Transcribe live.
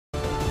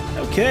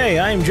Okay,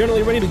 I am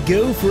generally ready to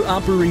go for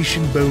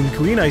Operation Bone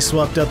Queen. I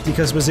swapped up the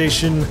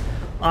customization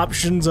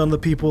options on the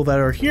people that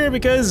are here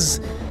because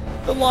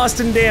the lost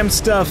and damned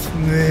stuff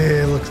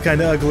looks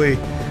kind of ugly.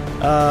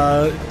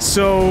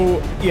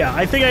 So yeah,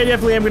 I think I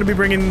definitely am going to be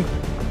bringing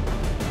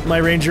my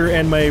Ranger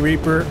and my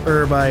Reaper,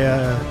 or my,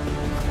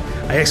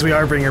 I actually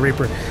are bringing a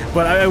Reaper,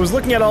 but I was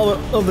looking at all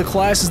of the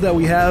classes that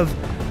we have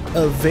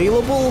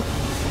available,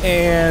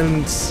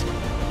 and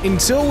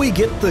until we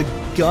get the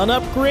gun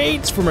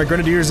upgrades for my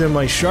Grenadiers and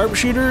my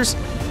Sharpshooters,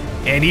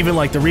 and even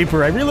like the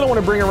Reaper, I really don't want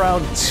to bring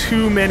around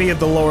too many of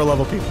the lower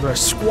level people. They're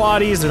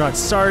squaddies, they're not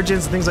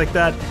sergeants, and things like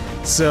that,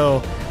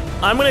 so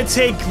I'm going to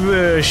take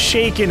the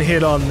shaken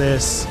hit on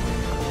this,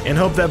 and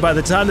hope that by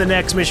the time the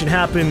next mission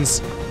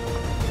happens,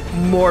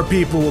 more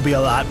people will be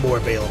a lot more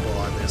available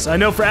on this. I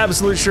know for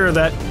absolute sure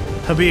that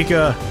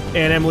Habika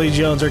and Emily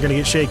Jones are going to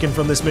get shaken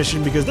from this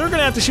mission because they're going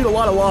to have to shoot a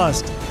lot of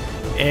Lost.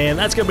 And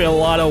that's going to be a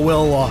lot of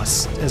Will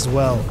Lost as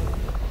well.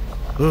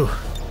 Ooh.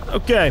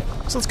 Okay,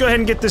 so let's go ahead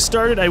and get this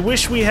started. I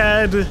wish we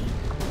had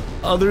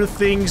other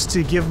things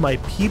to give my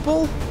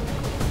people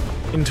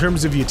in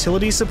terms of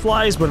utility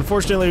supplies, but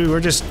unfortunately we're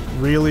just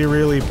really,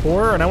 really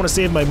poor, and I want to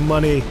save my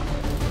money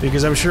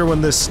because I'm sure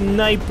when the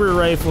sniper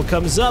rifle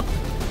comes up,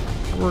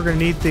 we're gonna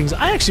need things.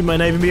 I actually might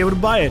not even be able to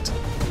buy it.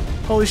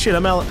 Holy shit,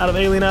 I'm out of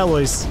alien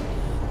alloys.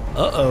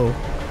 Uh-oh.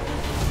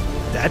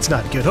 That's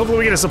not good. Hopefully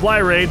we get a supply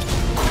raid.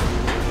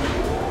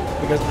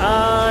 Because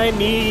I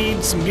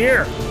need some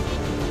gear.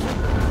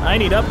 I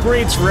need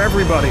upgrades for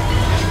everybody.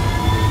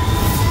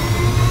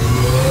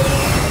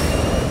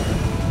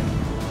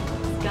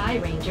 Sky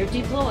Ranger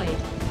deployed.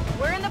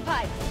 We're in the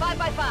pipe.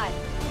 5x5.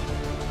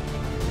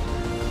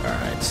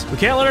 Alright. We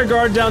can't let our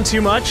guard down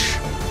too much.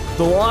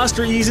 The Lost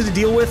are easy to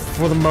deal with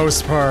for the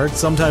most part.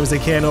 Sometimes they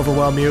can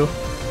overwhelm you.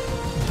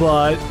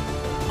 But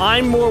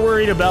I'm more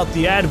worried about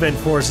the Advent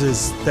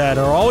forces that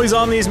are always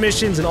on these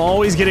missions and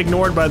always get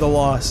ignored by the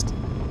Lost.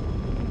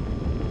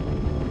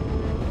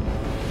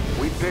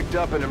 We picked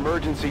up an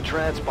emergency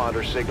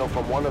transponder signal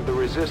from one of the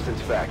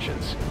Resistance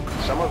factions.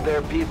 Some of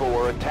their people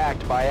were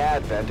attacked by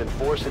Advent and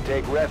forced to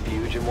take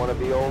refuge in one of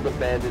the old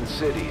abandoned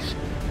cities.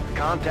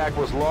 Contact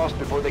was lost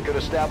before they could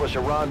establish a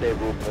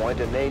rendezvous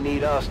point, and they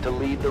need us to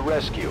lead the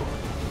rescue.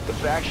 The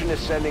faction is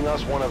sending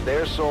us one of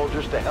their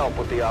soldiers to help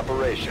with the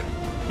operation.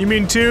 You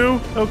mean two?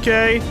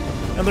 Okay.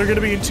 And they're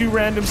gonna be in two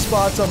random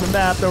spots on the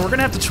map that we're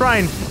gonna have to try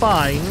and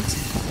find.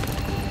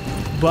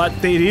 But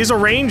it is a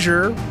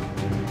Ranger.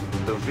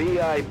 The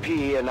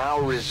VIP and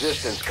our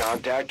Resistance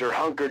contact are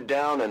hunkered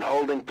down and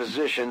holding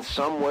positions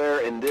somewhere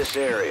in this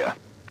area.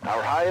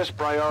 Our highest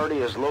priority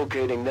is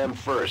locating them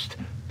first.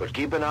 But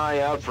keep an eye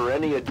out for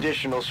any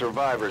additional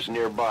survivors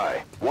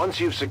nearby. Once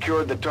you've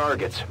secured the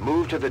targets,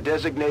 move to the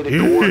designated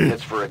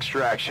coordinates for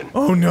extraction.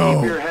 Oh no!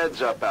 Keep your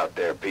heads up out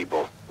there,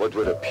 people. What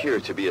would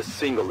appear to be a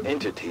single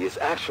entity is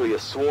actually a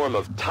swarm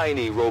of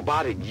tiny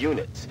robotic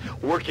units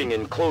working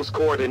in close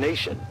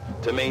coordination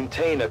to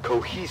maintain a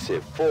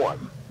cohesive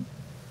form.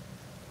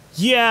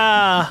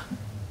 Yeah,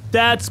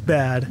 that's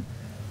bad.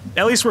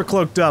 At least we're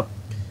cloaked up.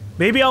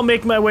 Maybe I'll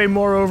make my way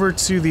more over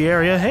to the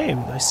area. Hey,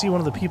 I see one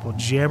of the people.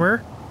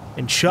 Jammer.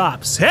 And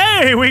Chops.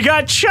 Hey, we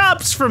got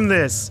Chops from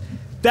this!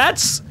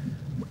 That's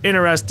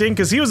interesting,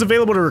 because he was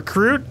available to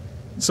recruit,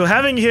 so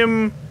having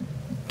him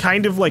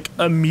kind of like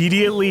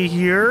immediately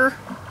here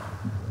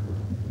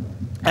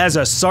as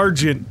a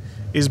sergeant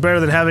is better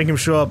than having him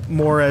show up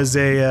more as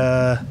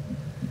a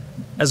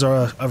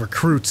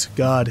recruit.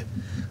 God.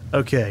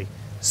 Okay,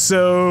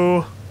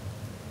 so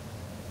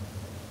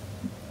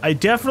I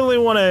definitely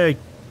want to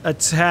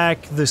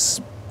attack the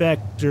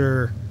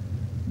Spectre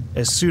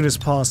as soon as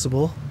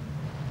possible.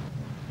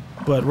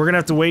 But we're gonna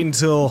have to wait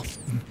until...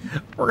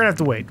 We're gonna have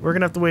to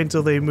wait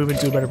until they move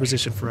into a better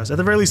position for us. At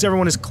the very least,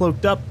 everyone is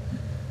cloaked up.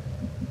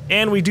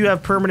 And we do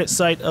have permanent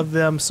sight of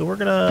them, so we're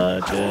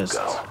gonna just...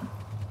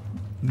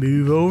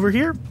 move over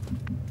here.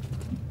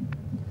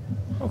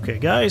 Okay,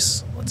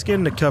 guys. Let's get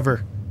into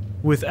cover.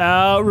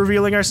 Without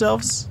revealing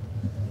ourselves.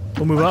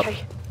 We'll move up.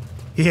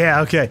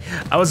 Yeah, okay.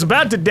 I was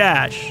about to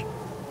dash,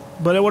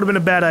 but it would have been a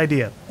bad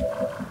idea.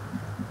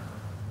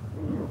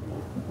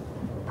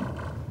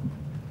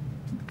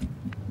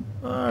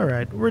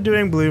 Alright, we're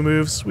doing blue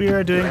moves. We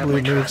are doing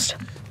blue moves.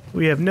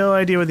 We have no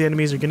idea where the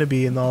enemies are going to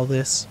be in all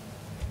this.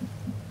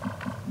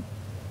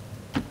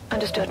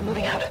 Understood.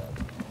 Moving out.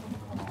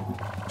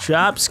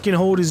 Chops can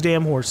hold his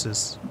damn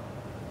horses.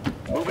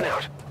 Moving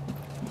out.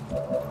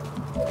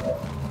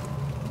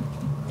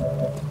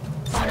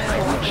 On our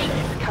watch.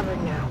 It's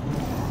covered now.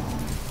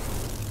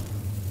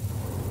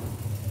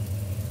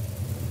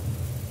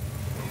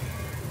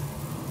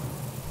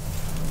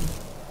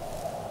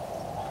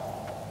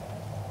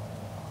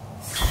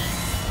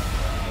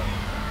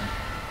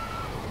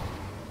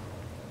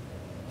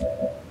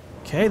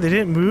 Okay, they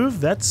didn't move.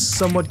 That's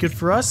somewhat good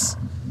for us.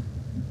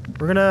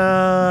 We're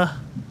gonna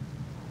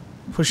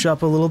push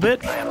up a little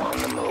bit. I am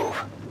on the move.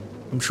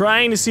 I'm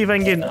trying to see if I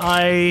can get an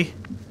eye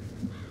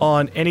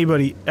on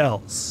anybody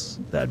else.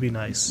 That'd be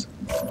nice.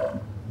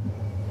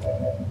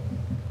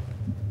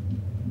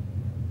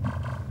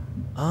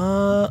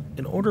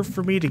 In order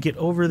for me to get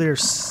over there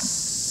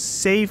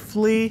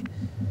safely,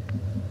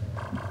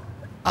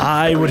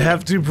 I would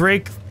have to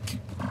break...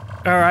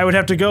 Or I would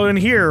have to go in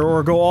here,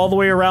 or go all the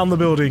way around the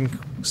building.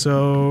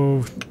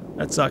 So...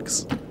 that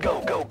sucks.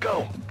 Go, go,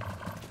 go!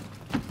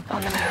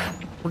 On the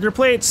move. We're gonna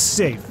play it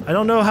safe. I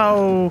don't know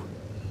how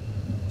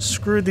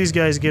screwed these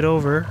guys get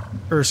over,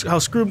 or how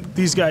screwed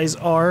these guys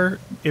are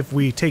if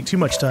we take too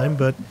much time,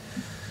 but...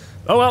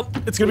 oh well,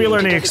 it's gonna be a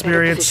learning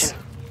experience.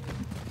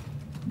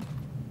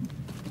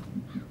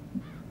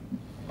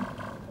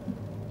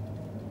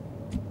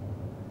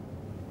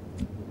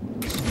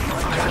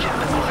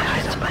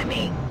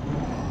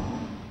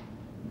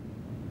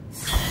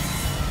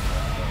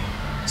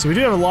 So we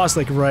do have a loss,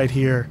 like, right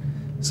here.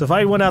 So if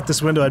I went out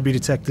this window, I'd be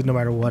detected no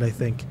matter what, I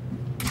think.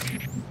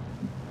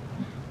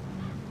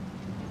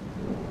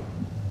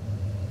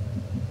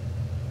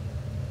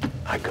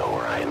 I go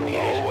where I am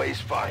needed. Always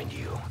find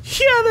you.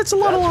 Yeah, that's a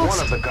lot of loss.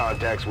 That's one of the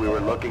contacts we were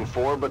looking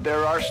for, but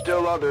there are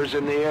still others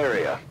in the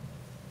area.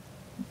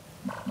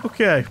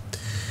 Okay.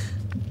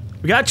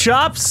 We got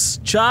Chops.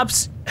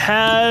 Chops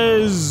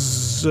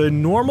has a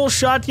normal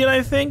shotgun,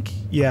 I think.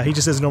 Yeah, he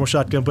just has a normal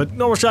shotgun, but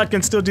normal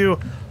shotguns still do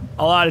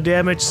a lot of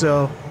damage,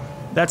 so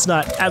that's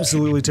not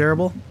absolutely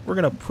terrible. We're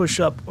gonna push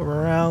up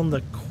around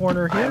the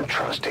corner here. I'm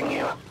trusting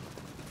you.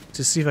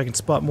 To see if I can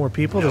spot more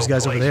people. There's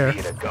guys over there. For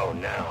you to go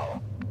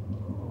now.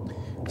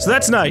 So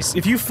that's nice.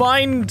 If you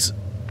find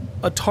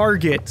a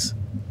target,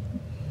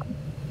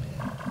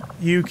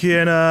 you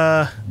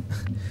can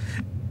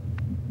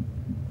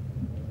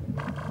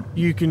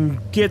you can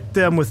get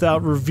them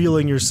without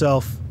revealing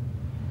yourself.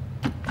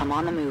 I'm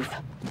on the move.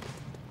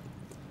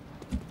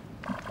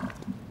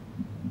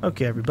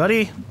 Okay,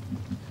 everybody.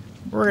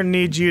 We're gonna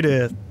need you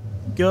to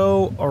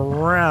go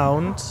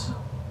around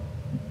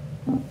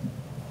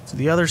to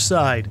the other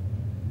side.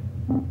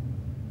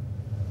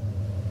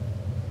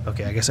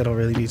 Okay, I guess I don't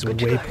really need to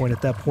waypoint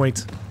at that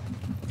point.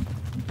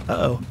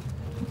 Uh-oh.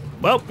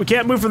 Well, we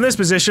can't move from this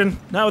position.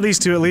 Not with these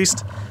two, at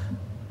least.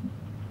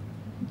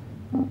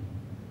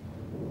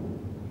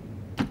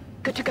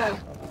 Good to go.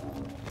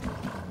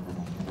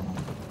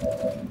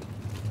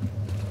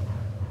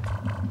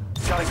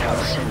 Gotta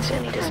cover. Sense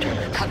any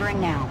disturbance.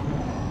 Covering now.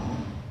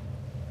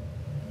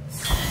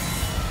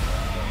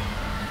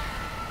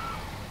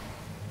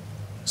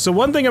 So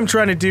one thing I'm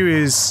trying to do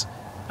is,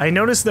 I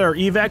noticed that our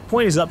evac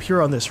point is up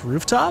here on this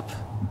rooftop.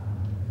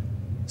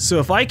 So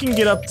if I can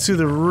get up to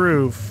the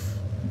roof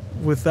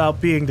without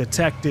being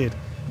detected,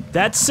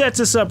 that sets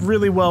us up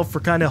really well for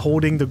kind of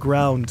holding the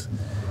ground.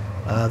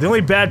 The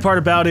only bad part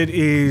about it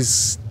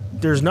is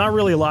there's not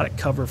really a lot of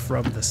cover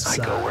from the side.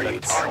 I go where your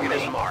target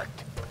is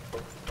marked.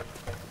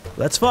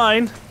 That's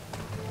fine.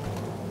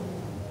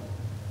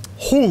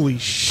 Holy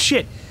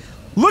shit.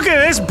 Look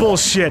at this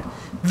bullshit.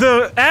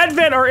 The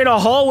Advent are in a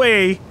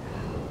hallway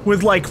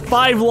with like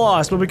 5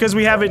 lost, but because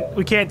we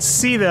can't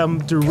see them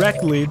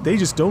directly, they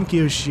just don't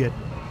give a shit.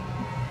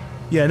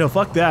 Yeah, no,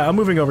 fuck that. I'm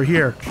moving over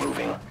here.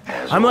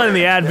 I'm letting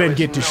the Advent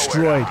get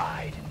destroyed.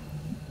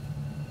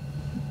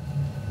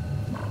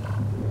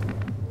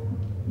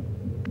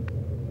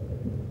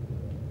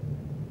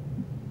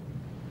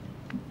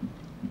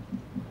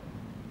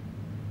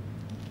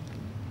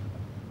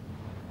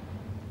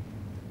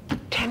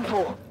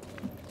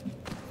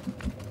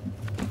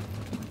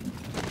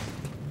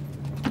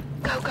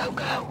 Go, go,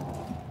 go.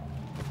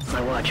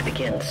 My watch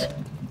begins.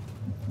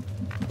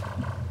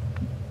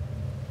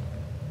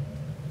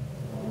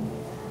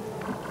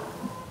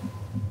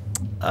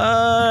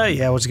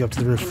 Yeah, let's go up to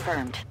the roof.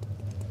 Confirmed.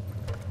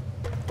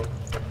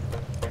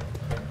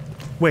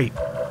 Wait.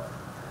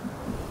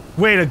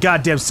 Wait a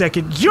goddamn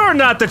second. You're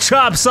not the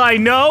Chops I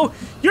know!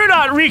 You're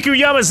not Riku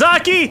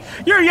Yamazaki!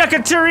 You're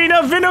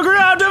Yekaterina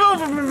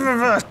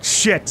Vinogradova!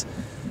 Shit.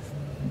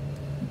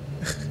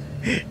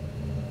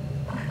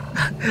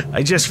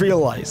 I just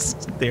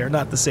realized they are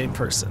not the same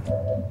person.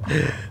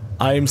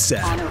 I am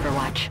sad. On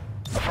Overwatch.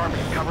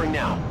 Affirmative, covering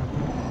now.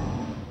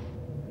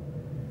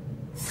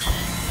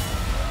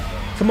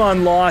 Come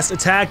on, Lost.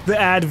 Attack the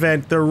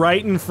Advent. They're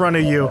right in front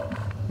of you.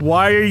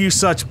 Why are you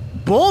such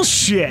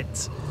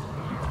bullshit?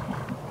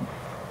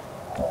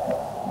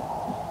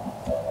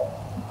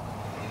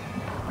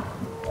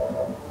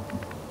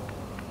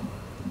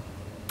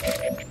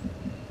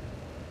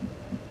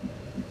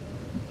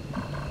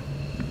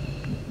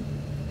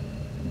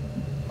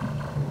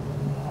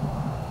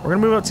 We're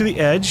gonna move up to the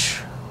edge.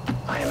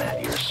 I am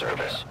at your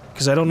service.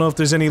 Because I don't know if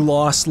there's any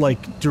loss,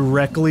 like,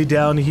 directly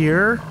down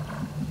here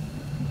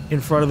in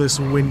front of this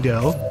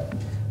window.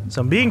 So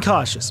I'm being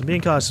cautious. I'm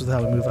being cautious with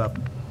how we move up.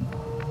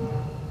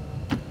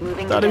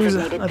 Moving I thought they were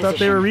position. Riku.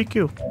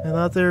 I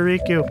thought they were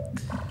Riku.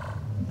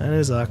 That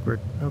is awkward.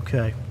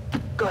 Okay.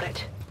 Got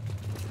it.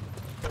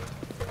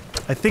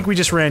 I think we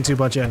just ran into a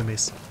bunch of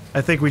enemies. I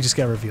think we just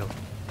got revealed.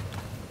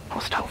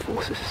 Hostile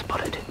forces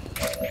spotted.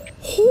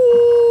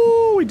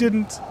 Ooh, we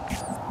didn't.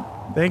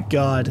 Thank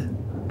God.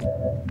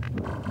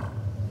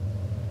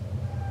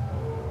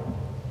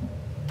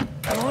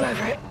 I'm all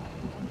over it.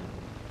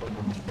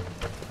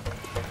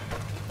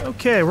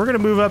 Okay, we're gonna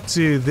move up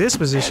to this As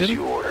position.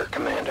 you order,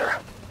 Commander.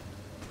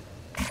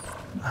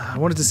 I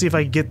wanted to see if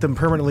I could get them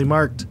permanently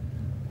marked.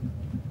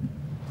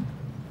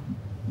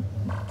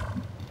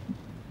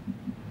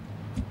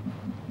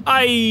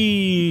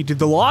 Did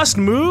the Lost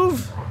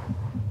move?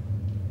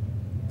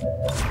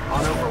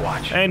 On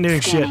Overwatch. I ain't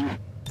doing shit. Scanning.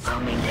 I'll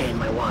maintain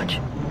my watch.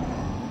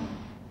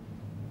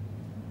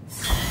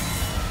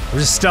 We're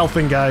just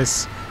stealthing,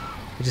 guys.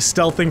 We're just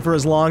stealthing for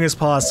as long as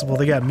possible.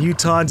 They got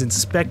mutons and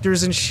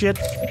specters and shit.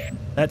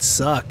 That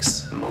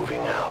sucks. Moving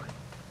out.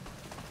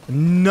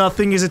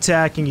 Nothing is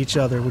attacking each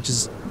other, which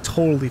is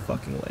totally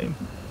fucking lame.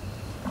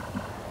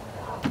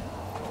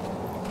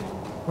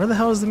 Where the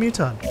hell is the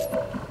muton?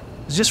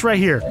 It's just right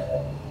here.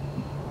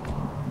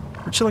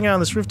 We're chilling out on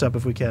this rooftop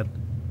if we can.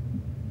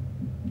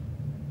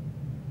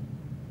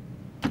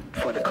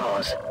 For the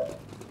cause.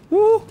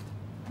 Woo!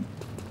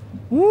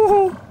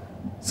 Woo!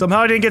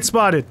 Somehow I didn't get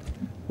spotted.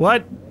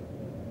 What?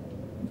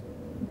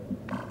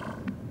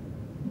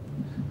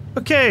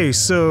 Okay,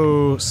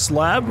 so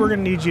Slab, we're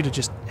gonna need you to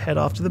just head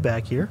off to the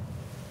back here.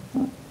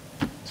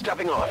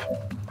 Stepping off.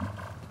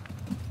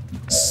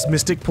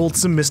 Mystic pulled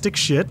some Mystic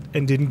shit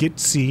and didn't get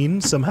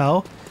seen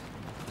somehow.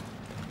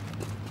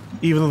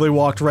 Even though they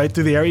walked right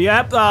through the area.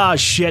 Yep, ah,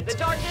 shit. The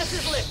darkness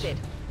is lifted.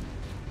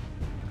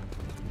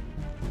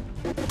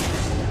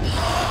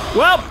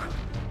 Well,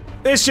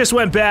 this just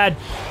went bad.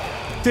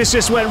 This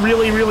just went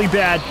really, really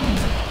bad.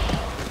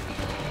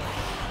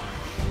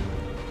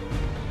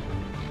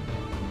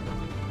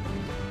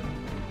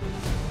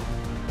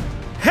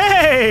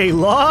 Hey,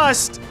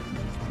 Lost!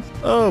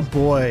 Oh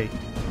boy.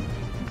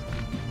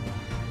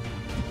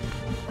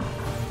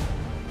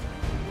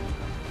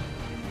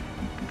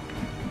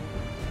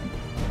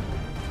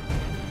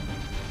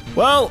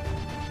 Well,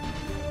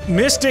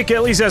 Mystic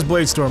at least has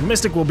Blade Storm.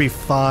 Mystic will be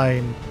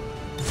fine.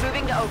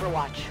 Moving to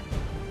Overwatch.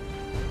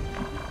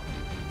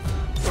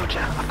 Roger,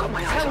 I've got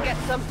my eyes Come on get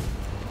some.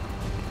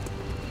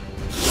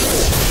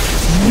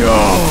 No!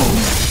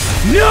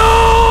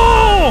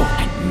 No!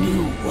 A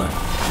new world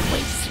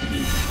awaits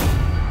me.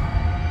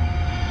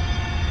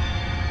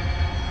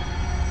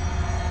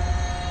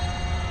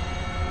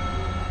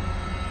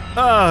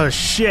 Oh,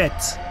 shit.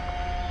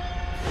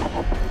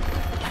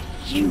 But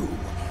you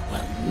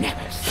will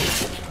never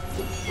see it.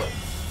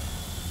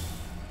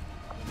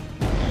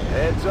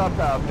 Heads up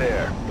out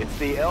there. It's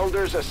the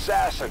Elder's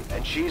assassin,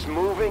 and she's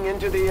moving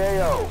into the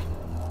AO.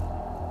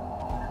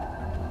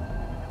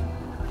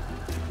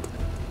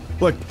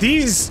 Look,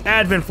 these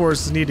Advent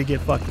forces need to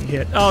get fucking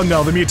hit. Oh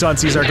no, the mutant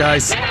sees our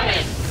guys.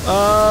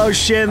 Oh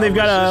shit, they've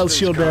got a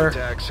shield bearer.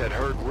 Contacts had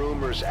heard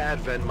rumors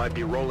Advent might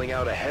be rolling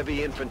out a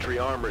heavy infantry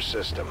armor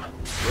system.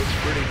 Looks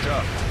pretty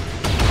tough.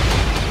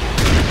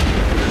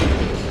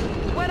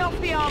 Went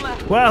off the armor.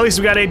 Well, at least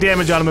we got 8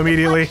 damage on him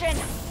immediately.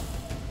 Reflection.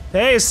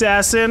 Hey,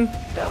 assassin.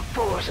 The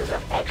forces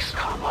of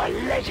XCOM are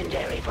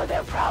legendary for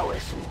their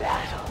prowess in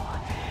battle.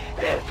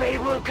 Their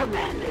fabled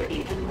commander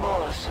even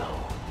more so.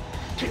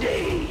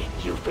 Today,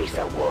 you face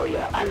a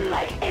warrior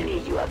unlike any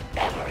you have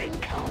ever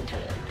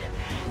encountered.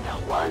 The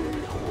one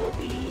who will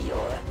be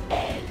your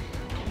end.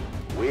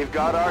 We've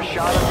got our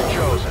shot at the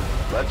Chosen.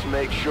 Let's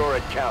make sure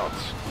it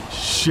counts.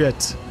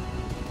 Shit.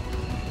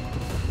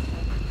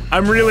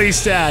 I'm really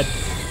sad.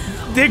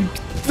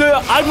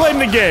 I blame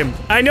the game.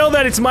 I know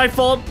that it's my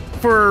fault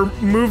for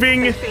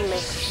moving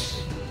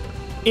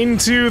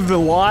into the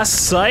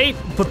lost site,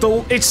 but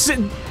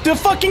the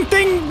fucking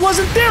thing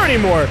wasn't there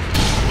anymore.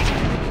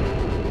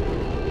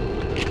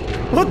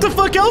 What the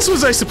fuck else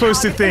was I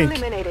supposed to think?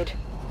 Eliminated.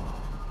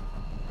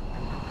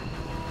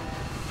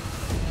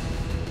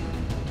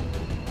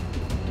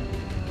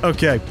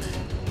 Okay.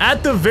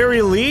 At the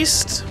very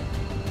least,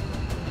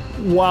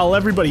 while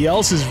everybody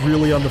else is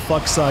really on the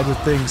fuck side with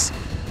things,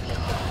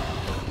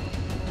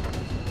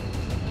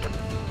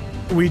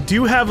 we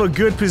do have a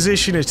good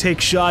position to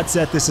take shots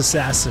at this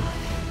assassin.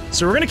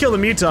 So we're gonna kill the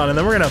mutant and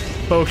then we're gonna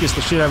focus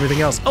the shit on everything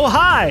else. Oh,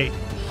 hi!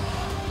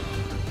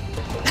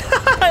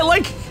 I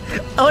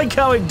like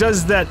how it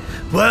does that.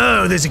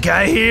 Whoa, there's a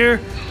guy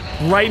here?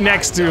 Right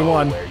next to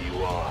one. Where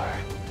you are.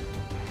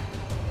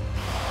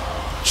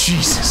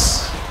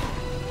 Jesus.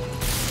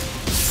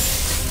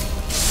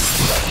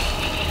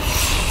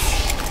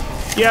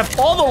 Yeah, if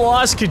all the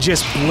Lost could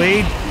just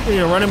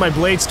run in my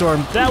Blade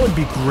Storm, that would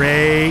be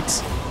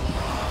great.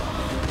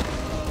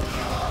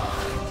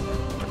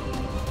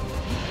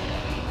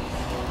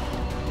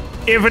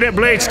 Infinite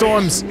Blade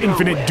Storms,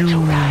 infinite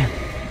doom.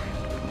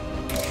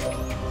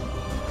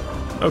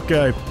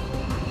 Okay.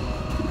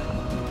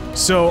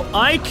 So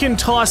I can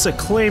toss a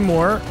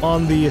claymore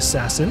on the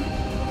assassin.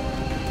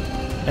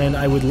 And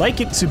I would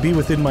like it to be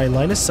within my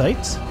line of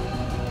sight.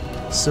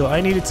 So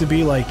I need it to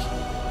be like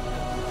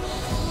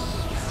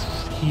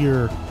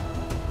here.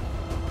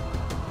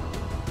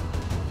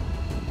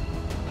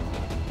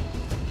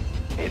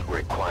 It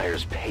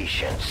requires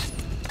patience.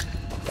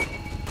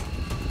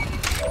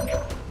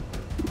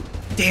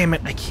 Damn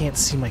it, I can't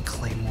see my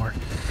claymore.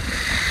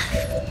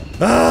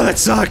 Oh, that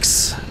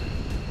sucks.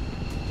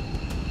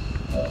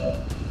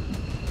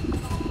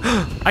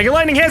 I can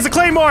lightning hands the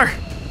claymore!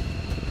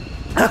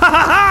 Ha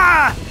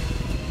ha ha!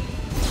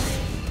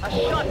 A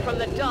shot from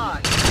the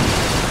dark.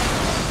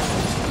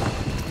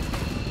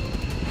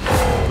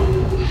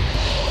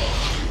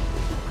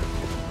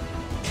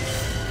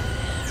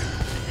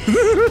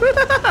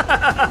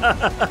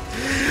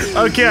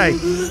 Okay.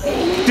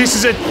 This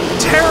is a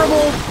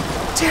terrible,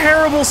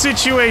 terrible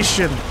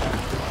situation.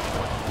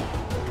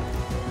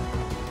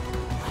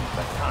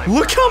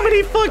 Look how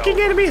many fucking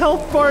enemy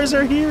health bars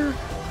are here.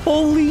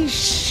 Holy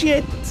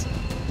shit.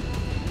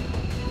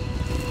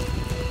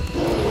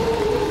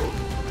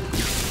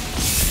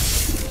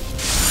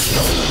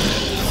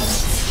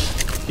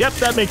 Yep,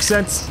 that makes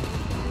sense.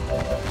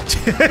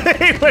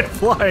 He went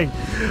flying.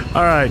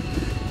 Alright.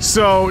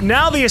 So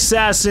now the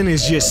assassin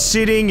is just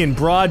sitting in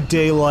broad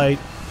daylight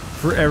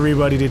for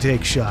everybody to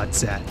take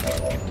shots at.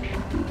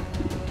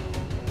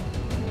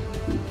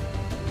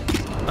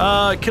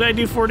 Can I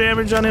do 4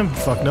 damage on him?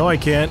 Fuck no, I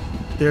can't.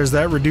 There's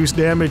that reduced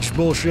damage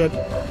bullshit.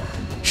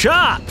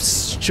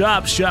 Chops!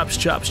 Chops, chops,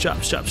 chops,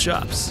 chops, chops,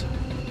 chops.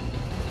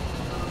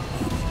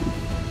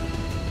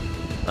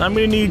 I'm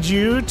gonna need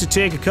you to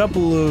take a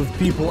couple of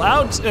people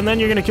out, and then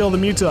you're gonna kill the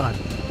muton.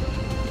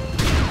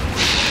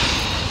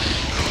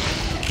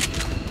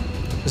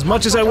 As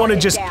much as I want to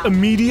just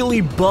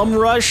immediately bum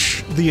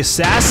rush the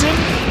assassin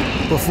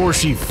before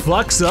she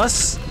fucks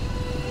us,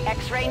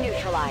 X-ray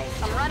neutralized.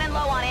 I'm running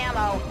low on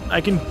ammo. I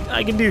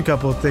can do a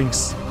couple of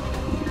things.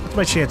 What's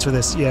my chance for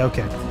this? Yeah,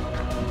 okay.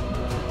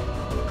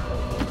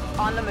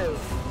 On the move.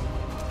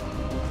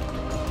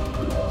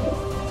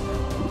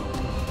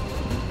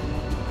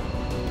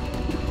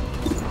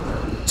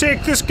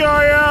 Take this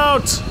guy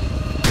out!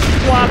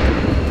 Flop.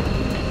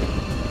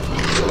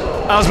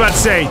 I was about to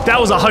say, that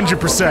was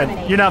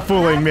 100%. You're not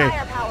fooling me.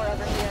 Firepower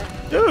over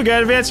here. Ooh,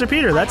 got advanced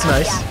repeater. That's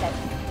nice.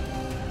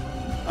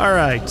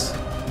 Alright.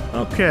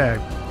 Okay.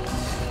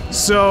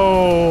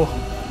 So...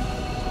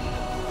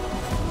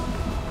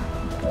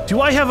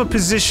 do I have a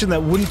position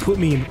that wouldn't put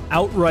me in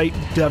outright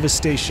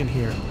devastation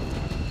here?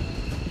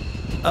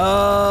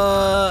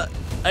 I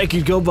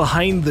could go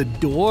behind the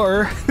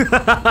door.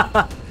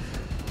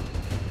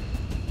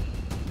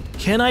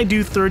 Can I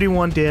do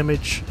 31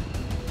 damage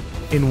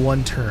in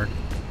 1 turn?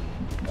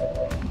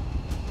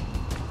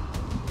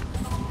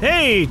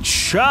 Hey,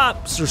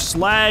 chops or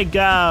slag.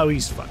 Oh,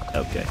 he's fucked.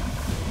 Okay.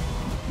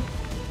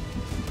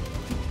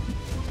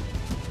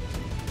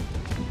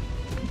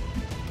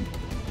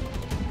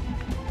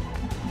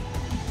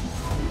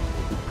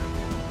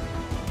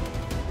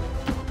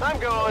 I'm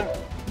going.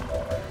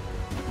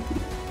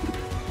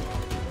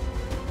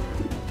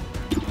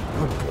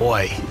 Oh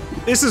boy.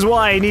 This is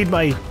why I need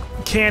my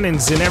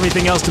cannons and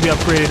everything else to be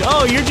upgraded.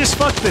 Oh, you're just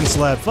fucked then,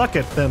 Slab. Fuck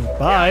it then.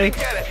 Bye.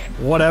 Get it.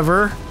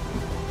 Whatever.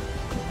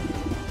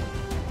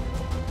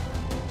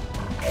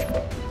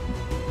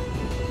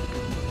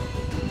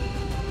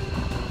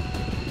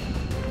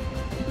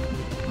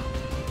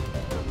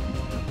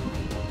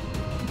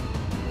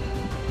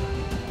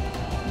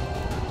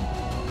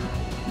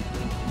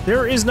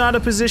 There is not a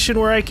position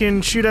where I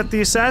can shoot at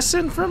the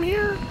assassin from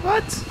here?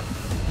 What?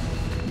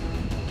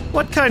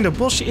 What kind of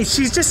bullshit?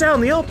 She's just out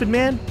in the open,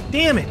 man.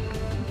 Damn it.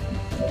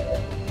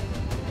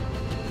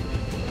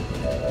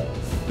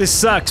 This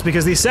sucks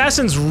because the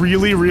assassin's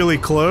really, really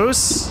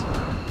close.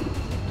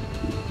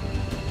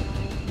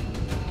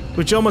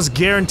 Which almost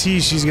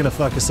guarantees she's gonna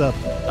fuck us up.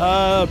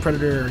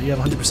 Predator, you have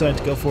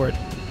 100%. Go for it.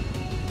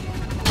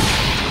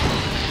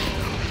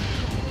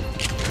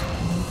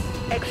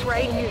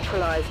 X-ray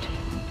neutralized.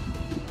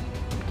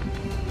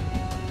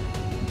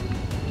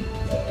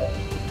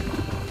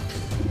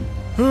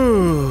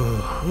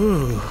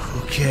 Ooh,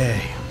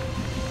 okay.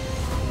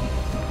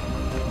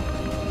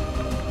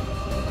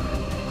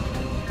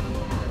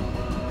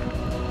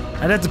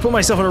 I'd have to put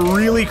myself in a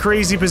really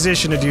crazy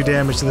position to do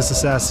damage to this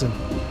assassin.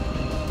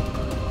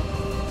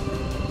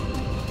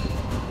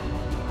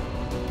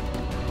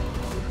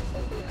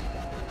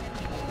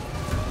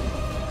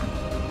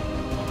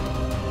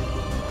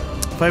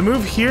 If I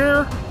move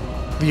here,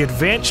 the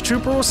advanced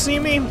trooper will see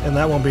me, and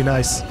that won't be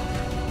nice.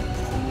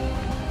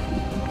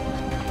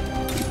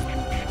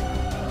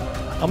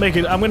 I'll make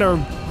it. I'm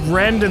gonna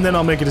rend and then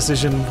I'll make a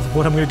decision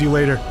what I'm gonna do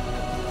later.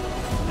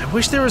 I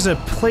wish there was a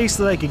place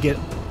that I could get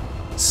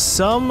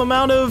some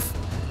amount of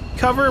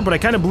cover, but I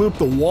kind of blew up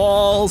the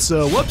wall,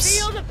 so whoops.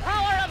 Feel the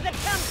power of the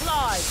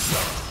Templars!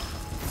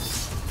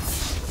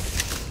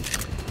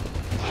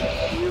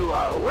 You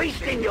are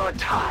wasting your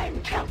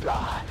time,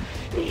 Templar.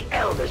 The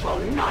Elders will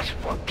not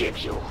forgive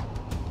you.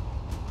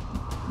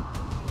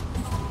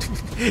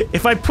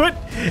 If I put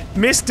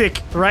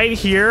Mystic right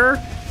here,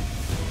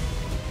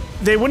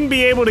 they wouldn't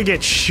be able to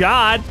get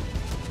shot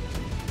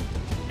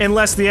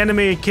unless the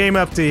enemy came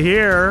up to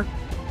here,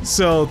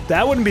 so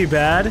that wouldn't be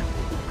bad.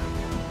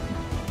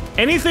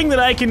 Anything that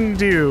I can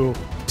do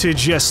to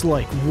just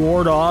like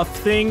ward off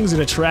things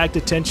and attract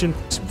attention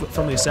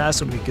from the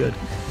assassin would be good.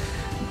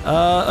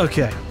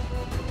 Okay.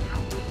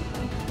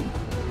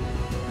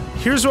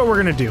 Here's what we're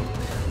gonna do.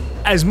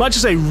 As much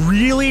as I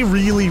really,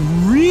 really,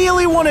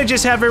 really want to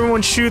just have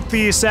everyone shoot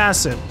the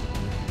assassin,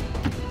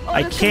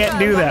 I can't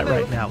do that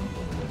right now.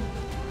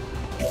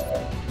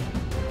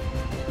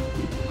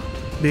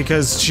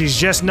 Because she's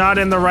just not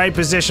in the right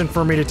position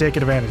for me to take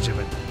advantage of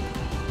it.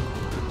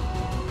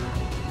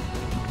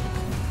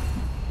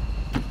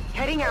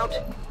 Heading out.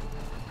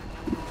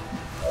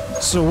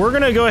 So we're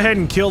gonna go ahead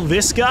and kill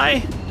this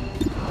guy.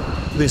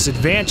 This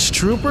advanced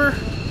trooper.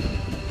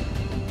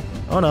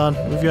 Hold on,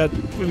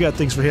 we've got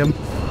things for him.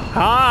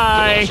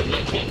 Hi!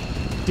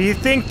 Do you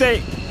think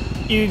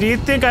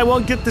I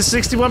won't get the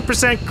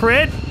 61%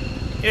 crit?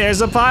 There's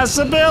a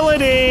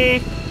possibility!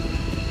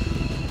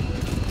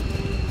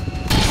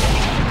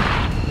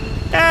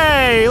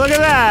 Hey, look at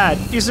that!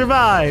 You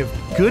survived!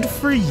 Good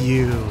for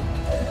you.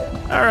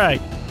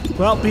 Alright.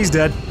 Well, he's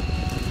dead.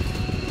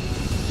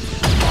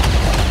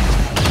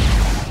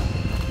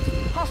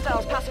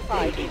 Hostiles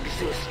pacified. They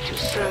exist to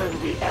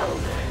serve the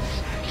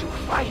elders, to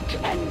fight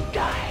and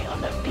die on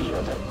the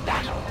field of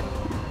battle.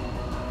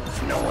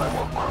 No one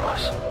will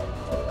cross.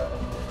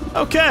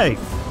 Okay.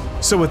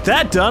 So with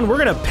that done, we're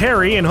gonna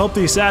parry and hope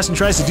the assassin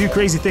tries to do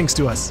crazy things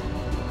to us.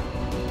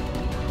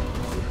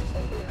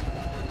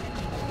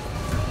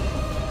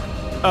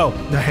 Oh,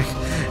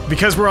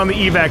 because we're on the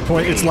evac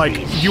point, it's like,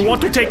 you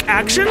want to take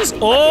actions?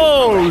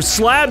 Oh,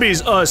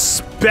 Slabby's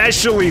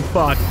especially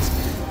fucked.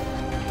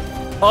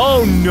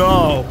 Oh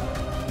no.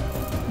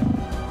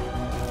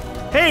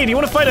 Hey, do you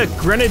want to fight a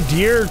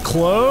Grenadier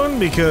clone?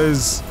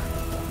 Because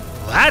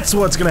that's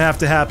what's gonna have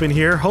to happen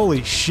here.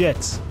 Holy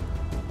shit.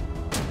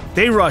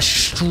 They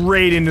rush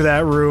straight into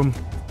that room.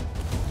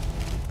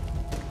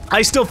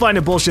 I still find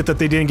it bullshit that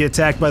they didn't get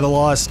attacked by the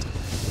Lost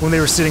when they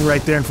were sitting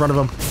right there in front of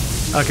them.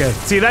 Okay,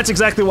 see, that's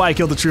exactly why I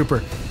killed the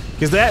trooper.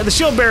 Because the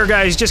shield bearer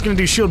guy is just gonna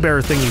do shield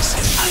bearer thingies.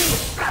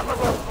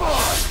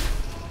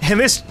 And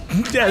this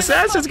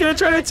assassin's gonna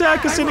try to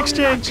attack us in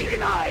exchange.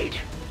 Denied.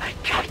 A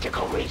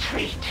tactical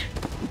retreat.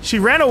 She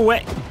ran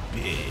away.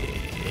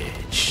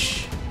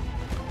 Bitch.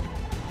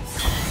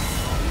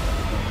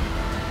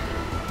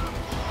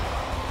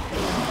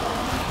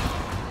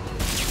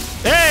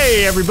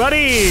 Hey,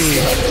 everybody!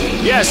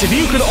 Yes, if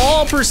you could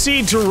all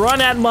proceed to run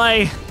at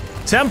my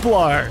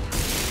Templar,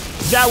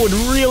 that would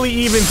really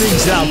even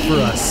things out for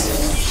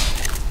us.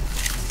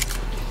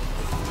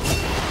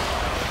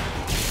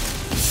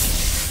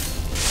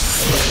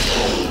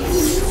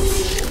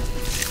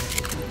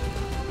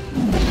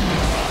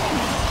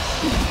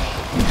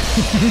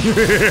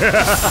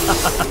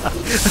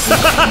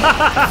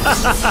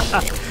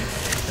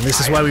 And this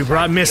is why we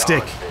brought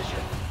Mystic.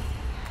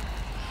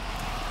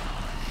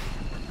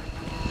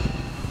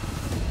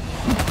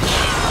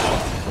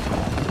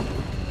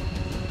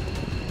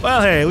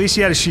 Well, hey, at least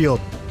he had a shield.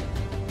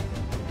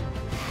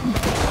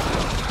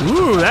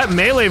 Ooh, that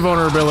melee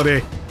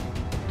vulnerability.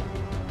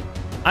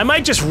 I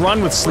might just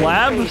run with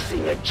Slab. When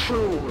facing a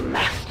true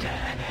master,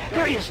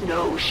 there is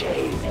no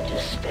shame in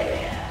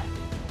despair.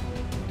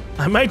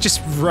 I might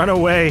just run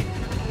away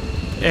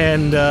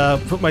and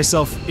put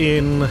myself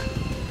in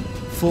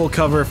full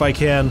cover if I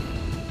can.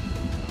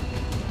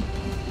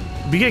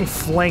 Be getting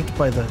flanked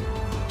by the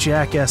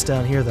jackass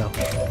down here, though.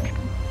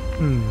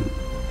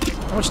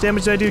 How much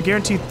damage did I do?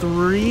 Guaranteed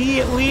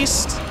 3 at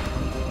least?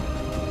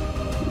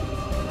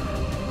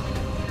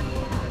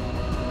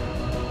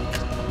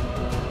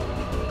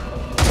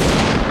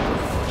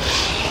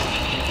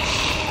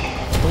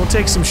 We'll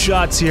take some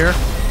shots here.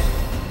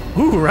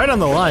 Ooh, right on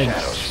the line.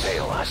 Shadows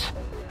fail us.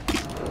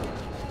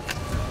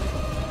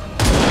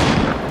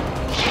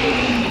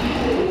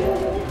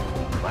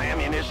 My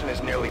ammunition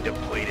is nearly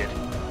depleted.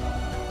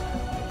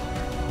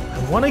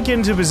 I want to get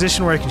into a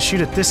position where I can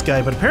shoot at this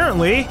guy, but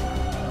apparently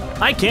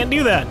I can't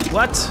do that.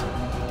 What?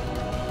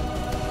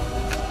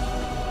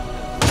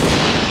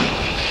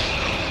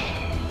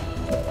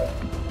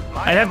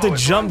 I'd have to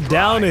jump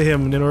down to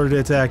him in order to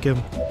attack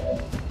him.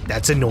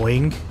 That's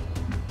annoying.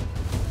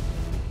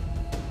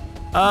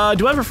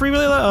 Do I have a free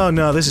relay? Oh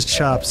no, this is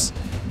Chops.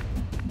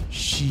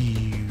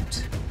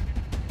 Shoot.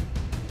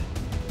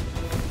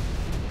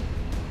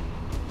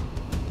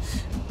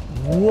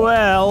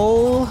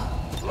 Well,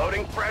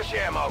 Loading fresh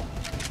ammo.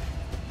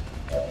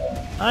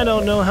 I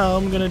don't know how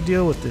I'm gonna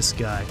deal with this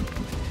guy.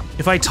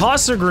 If I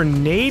toss a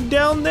grenade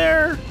down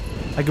there,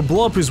 I could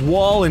blow up his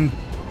wall and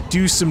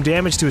do some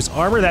damage to his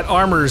armor. That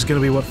armor is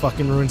gonna be what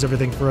fucking ruins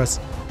everything for us.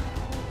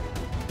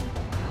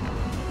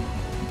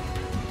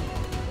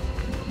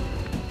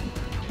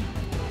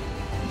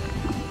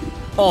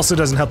 Also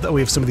doesn't help that we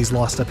have some of these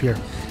lost up here.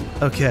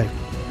 Okay.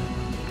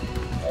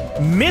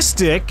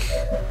 Mystic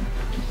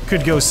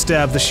could go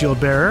stab the shield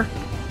bearer.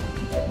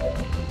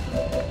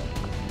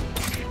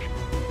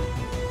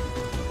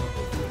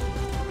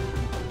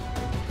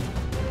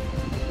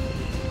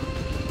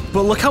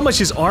 But look how much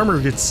his armor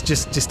gets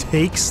just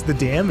takes the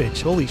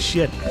damage. Holy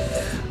shit.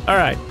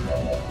 Alright.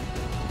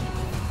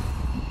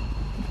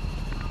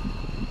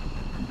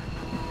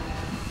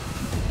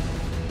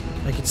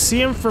 I can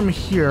see him from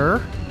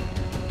here.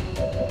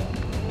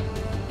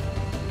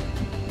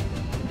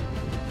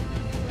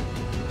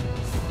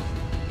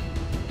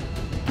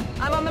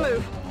 I'm on the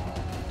move.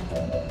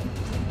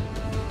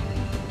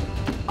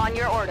 On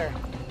your order.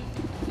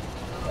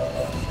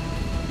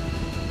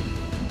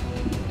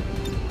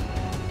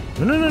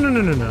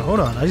 No. Hold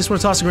on. I just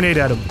want to toss a grenade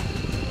at him.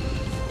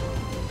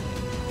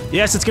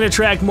 Yes, it's going to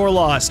attract more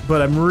lost,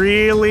 but I'm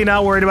really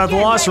not worried about the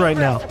loss right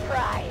now.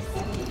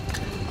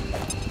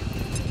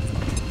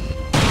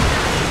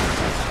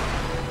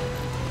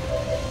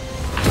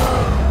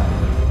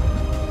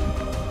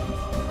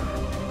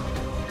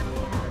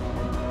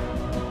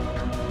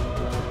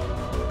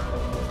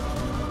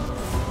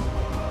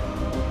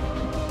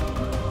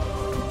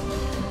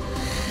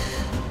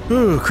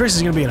 Ooh, Chris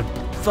is gonna be in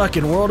a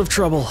fucking world of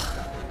trouble.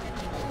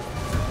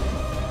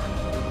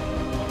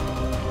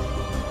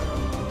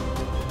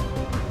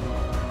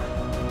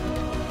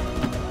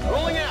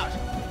 Rolling out.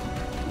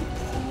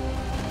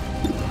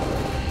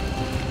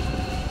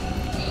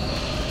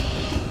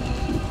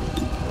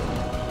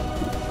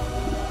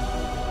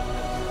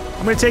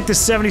 I'm gonna take the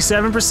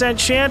 77%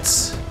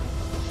 chance.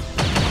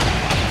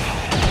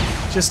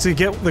 Just to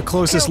get the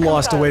closest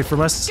lost away from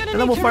us. And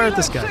then we'll fire at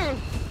this guy.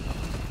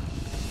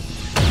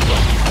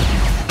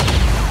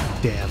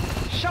 Damn.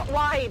 Shot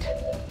wide.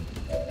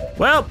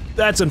 Well,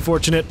 that's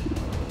unfortunate.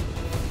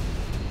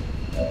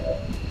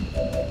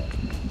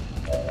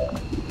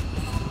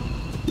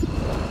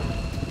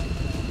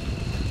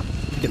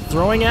 You can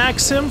throwing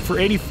axe him for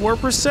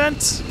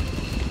 84%.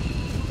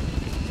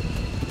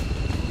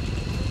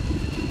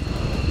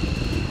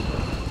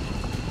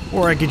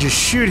 Or I could just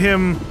shoot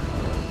him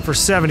for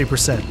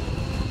 70%.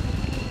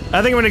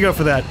 I think I'm gonna go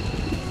for that.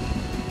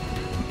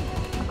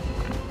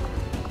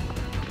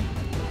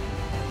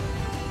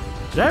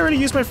 Did I already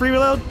use my free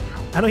reload?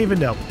 I don't even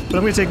know, but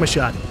I'm gonna take my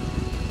shot.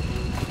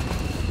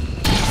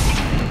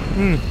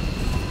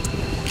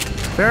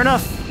 Fair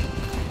enough.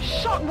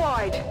 Shot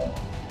wide.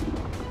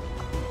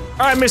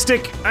 Alright,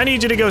 Mystic, I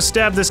need you to go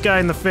stab this guy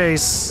in the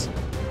face.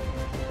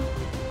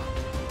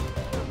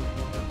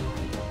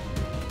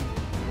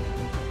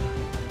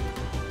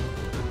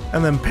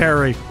 And then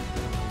parry.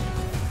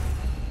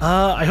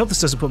 I hope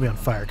this doesn't put me on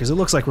fire, because it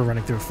looks like we're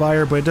running through a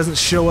fire, but it doesn't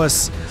show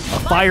us a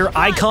fire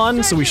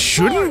icon, so we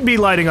shouldn't be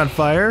lighting on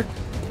fire.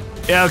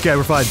 Yeah, okay,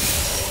 we're fine.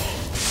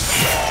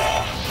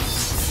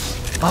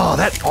 Oh,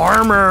 that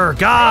armor!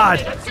 God!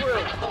 At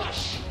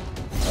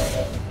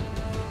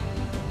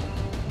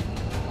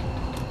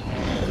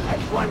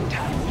one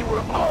time, you were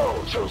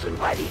all chosen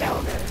by the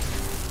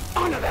elders.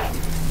 Honor them.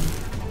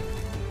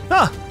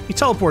 Ah, he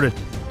teleported.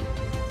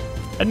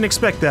 I didn't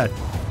expect that.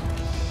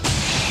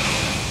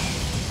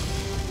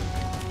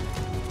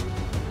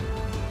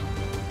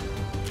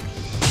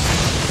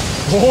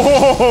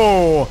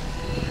 Whoa!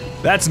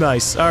 That's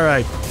nice. All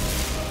right.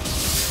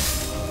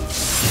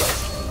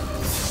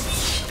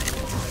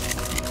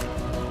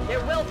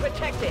 They're well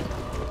protected.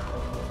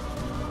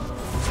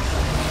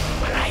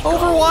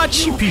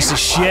 Overwatch, you piece of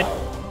shit.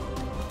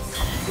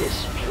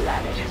 This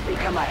planet has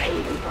become a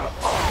haven for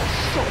all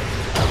sorts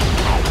of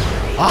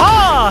aggravating.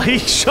 Aha! He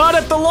shot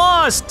at the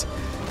Lost!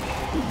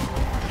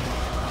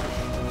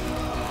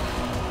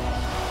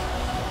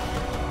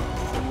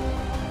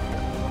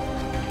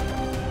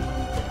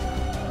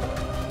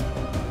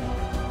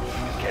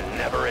 Can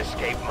never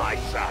escape my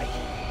sight.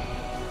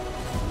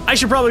 I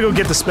should probably go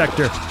get the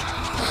Spectre.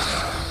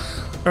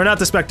 Or not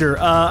the Spectre.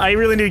 I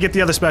really need to get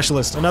the other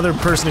specialist. Another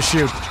person to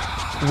shoot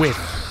with.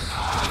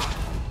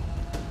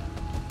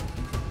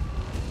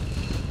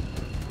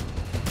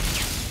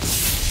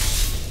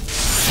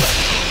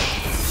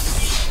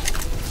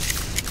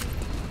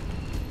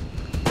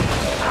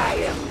 I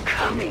am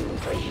coming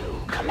for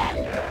you,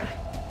 Commander.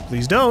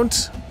 Please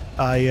don't.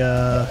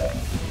 I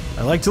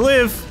like to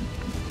live.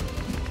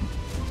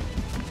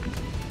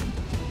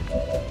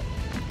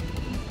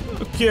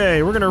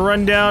 Okay, we're gonna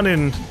run down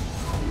and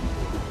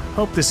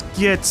hope this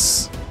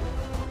gets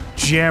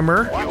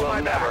Jammer. You will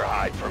never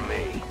hide from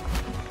me.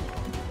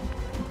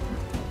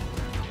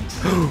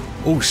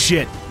 Oh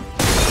shit.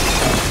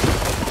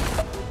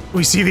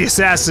 We see the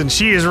assassin.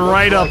 She is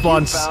right up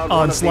on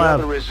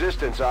Slab. The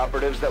resistance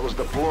operatives that was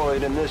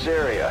deployed in this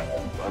area.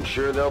 I'm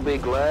sure they'll be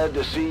glad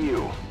to see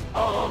you.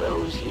 All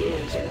those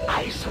years in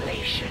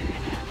isolation,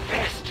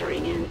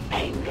 festering in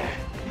anger.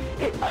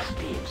 It must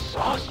be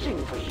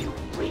exhausting for you,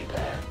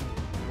 Reaper.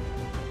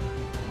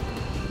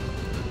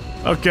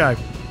 Okay.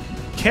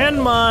 Can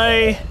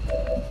my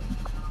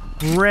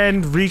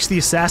friend reach the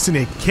assassin?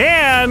 It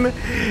can!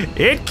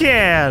 It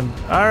can!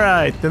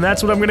 Alright, then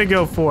that's what I'm gonna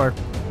go for.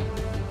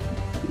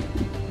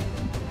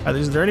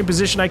 Is there any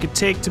position I could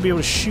take to be able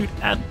to shoot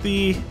at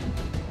the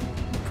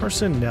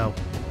person? No.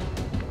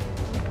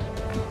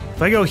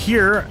 If I go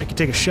here, I can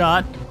take a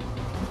shot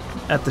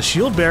at the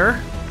shield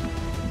bearer.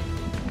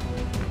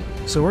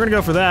 So we're gonna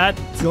go for that.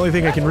 It's the only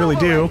thing I can really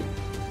do.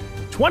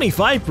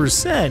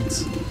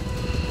 25%!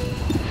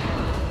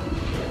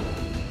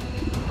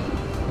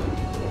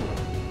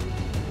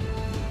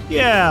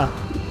 Yeah.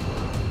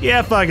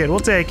 Yeah, fuck it. We'll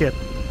take it.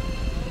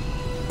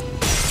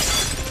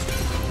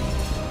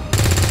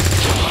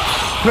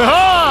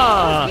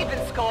 Ha!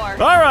 Keeping score.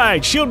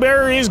 Alright, shield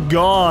bearer is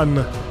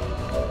gone.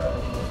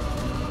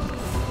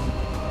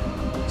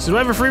 So do I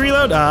have a free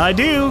reload? I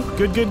do.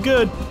 Good, good,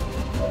 good.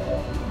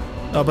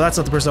 Oh, but that's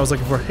not the person I was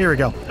looking for. Here we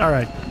go.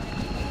 Alright.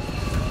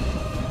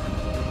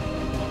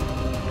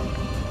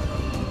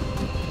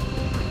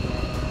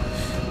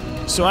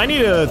 So I need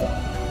to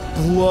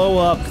blow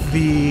up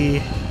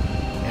the...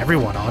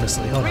 everyone,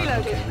 honestly. Hold on.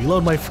 Okay,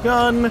 reload my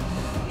gun.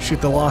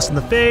 Shoot the Lost in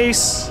the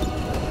face.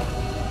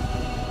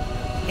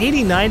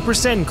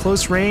 89% in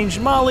close range.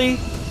 Molly.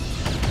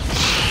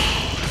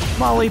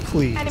 Molly,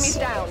 please. Enemies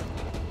down.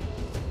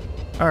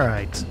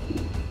 Alright.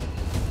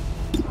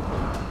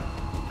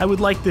 I would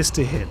like this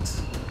to hit.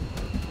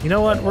 You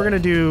know what? We're gonna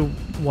do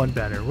one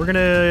better. We're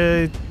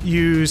gonna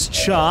use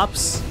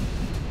chops.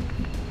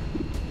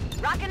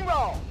 Rock and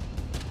roll.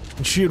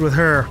 And shoot with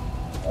her.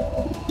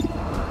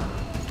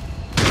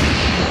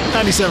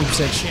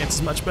 97% chance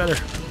is much better.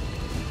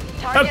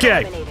 Target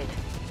Okay. eliminated.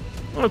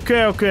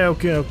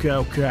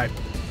 Okay.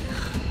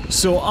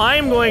 So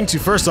I'm going to,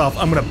 first off,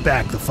 I'm gonna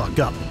back the fuck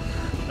up.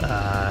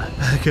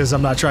 Because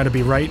I'm not trying to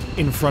be right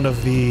in front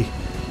of the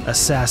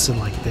assassin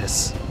like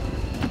this.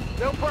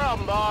 No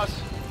problem, boss.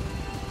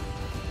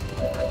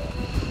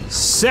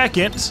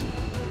 Second,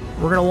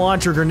 we're gonna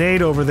launch a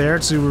grenade over there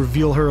to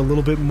reveal her a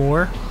little bit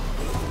more.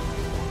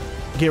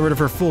 Get rid of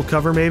her full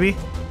cover, maybe.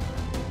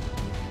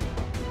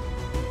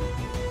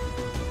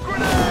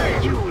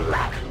 You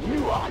lack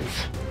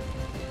nuance.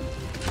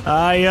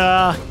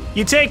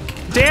 You take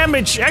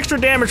damage, extra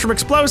damage from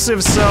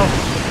explosives, so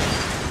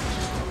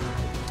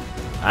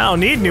I don't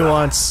need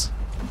nuance.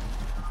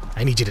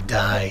 I need you to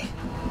die.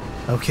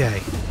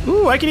 Okay.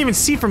 Ooh, I can even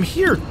see from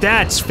here.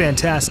 That's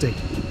fantastic.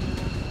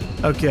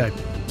 Okay.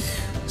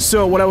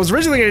 So what I was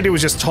originally gonna do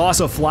was just toss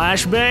a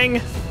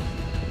flashbang.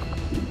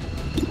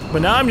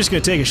 But now I'm just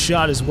gonna take a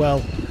shot as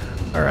well.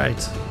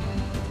 Alright.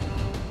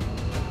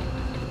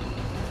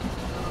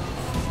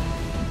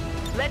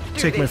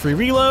 Take my free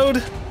reload.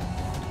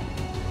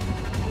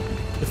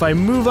 If I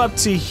move up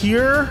to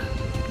here,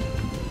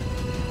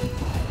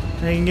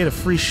 I can get a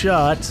free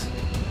shot.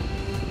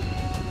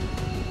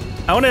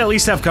 I want to at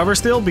least have cover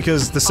still,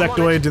 because the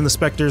sectoid and the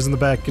specters in the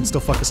back can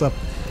still fuck us up,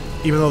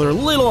 even though they're a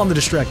little on the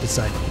distracted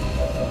side.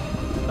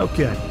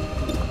 Okay.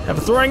 Have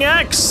a throwing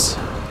axe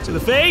to the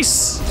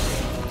face.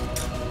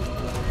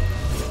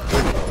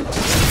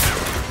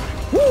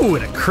 Ooh,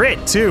 and a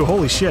crit too.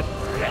 Holy shit.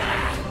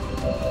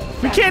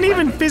 We can't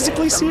even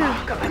physically see her.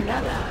 Mark of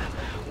another.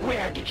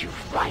 Where did you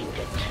find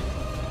it?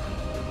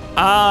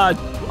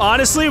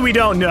 Honestly, we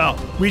don't know.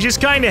 We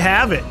just kind of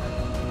have it.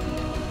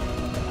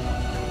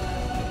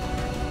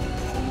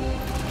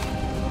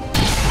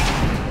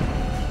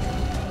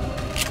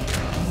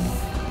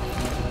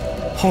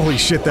 Holy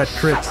shit, that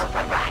crit.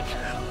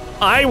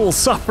 I will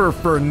suffer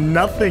for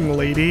nothing,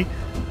 lady.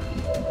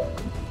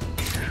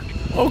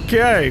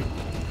 Okay.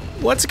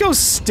 Let's go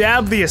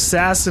stab the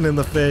assassin in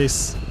the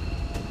face.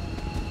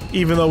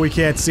 Even though we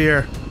can't see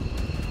her.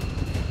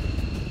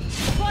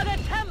 For the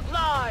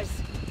Templars!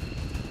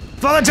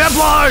 For the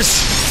Templars!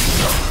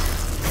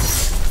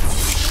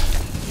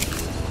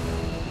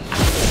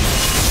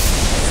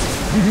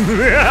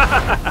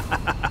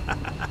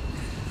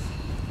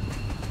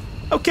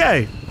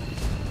 Okay.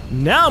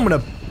 Now I'm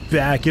gonna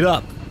back it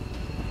up.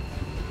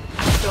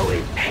 Though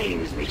it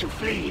pains me to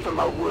flee from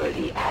a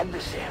worthy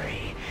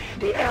adversary,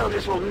 the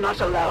elders will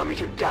not allow me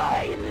to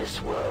die in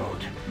this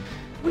world.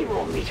 We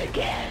will meet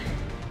again.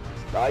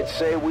 I'd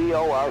say we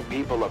owe our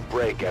people a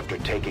break after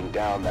taking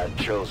down that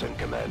chosen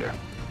commander.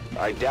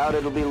 I doubt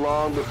it'll be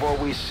long before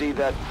we see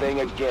that thing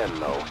again,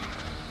 though.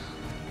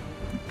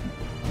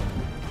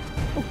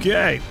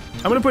 Okay.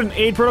 I'm gonna put an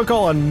aid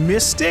protocol on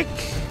Mystic.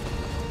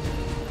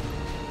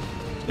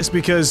 Just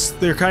because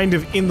they're kind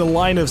of in the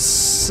line of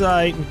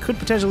sight and could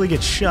potentially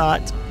get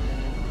shot.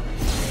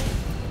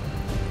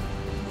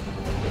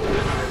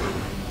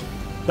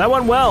 That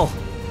went well.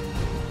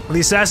 The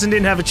assassin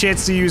didn't have a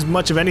chance to use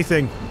much of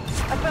anything.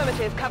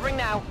 Affirmative, covering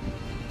now.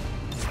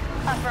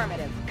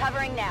 Affirmative,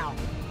 covering now.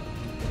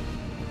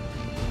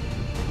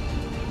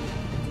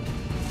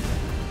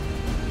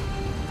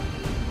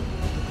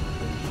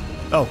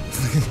 Oh.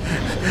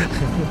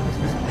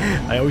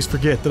 I always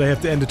forget that I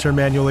have to end a turn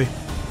manually.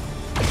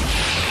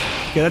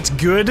 Okay, that's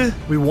good.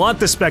 We want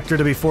the Spectre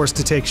to be forced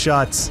to take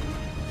shots.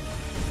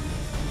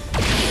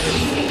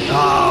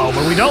 Oh,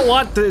 but we don't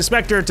want the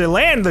Spectre to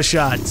land the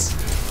shots.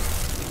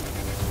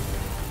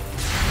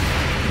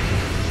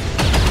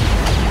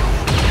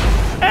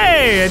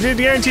 Hey, I did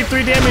guarantee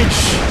 3 damage.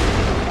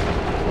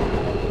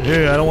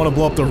 Yeah, I don't want to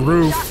blow up the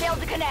roof. Shot failed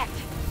to connect.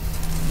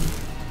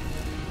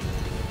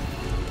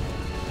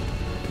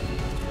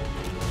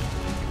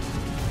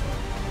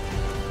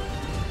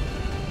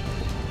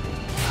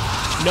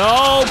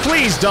 No,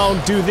 please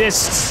don't do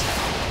this.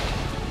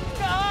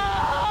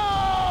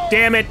 No!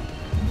 Damn it.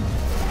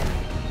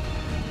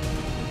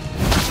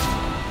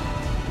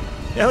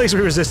 At least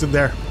we resisted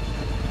there.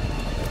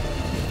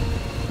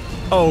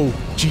 Oh,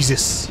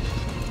 Jesus.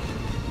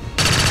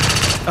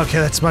 Okay,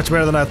 that's much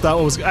better than I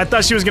thought. I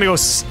thought she was gonna go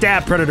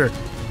stab Predator.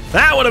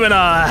 That would have been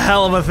a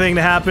hell of a thing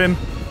to happen.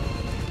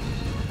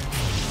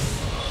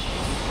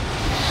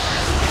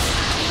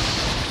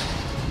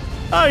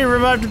 Oh, you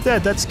revived her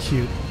dead. That's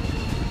cute.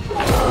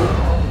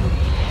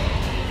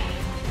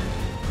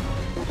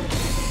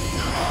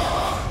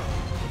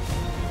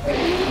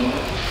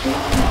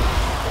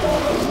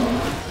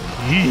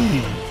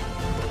 Yee.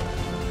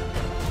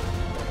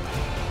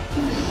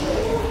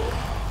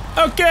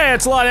 Okay,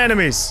 it's a lot of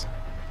enemies.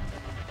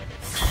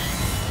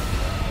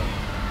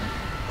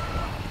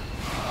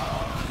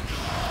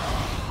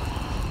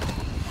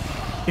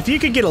 If you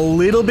could get a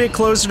little bit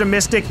closer to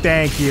Mystic,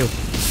 thank you.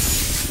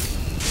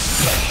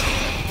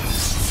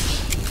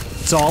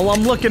 That's all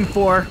I'm looking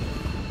for.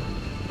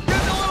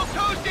 Getting a little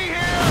toasty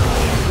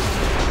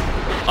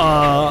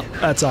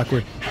That's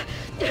awkward.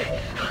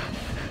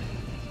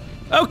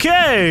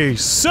 Okay,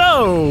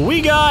 so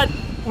we got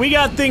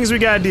things we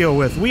gotta deal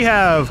with. We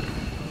have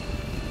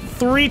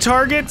 3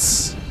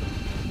 targets,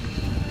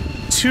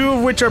 2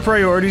 of which are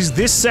priorities.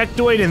 This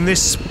sectoid and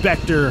this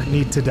Spectre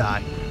need to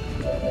die.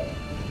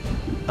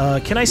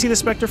 Can I see the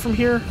Spectre from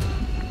here?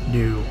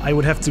 No. I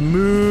would have to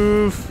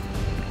move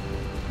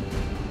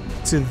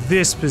to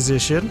this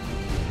position.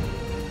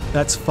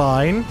 That's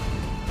fine.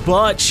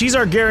 But she's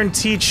our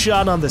guaranteed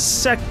shot on the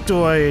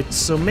sectoid,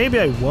 so maybe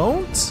I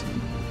won't?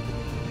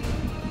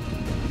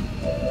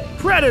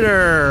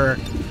 Predator!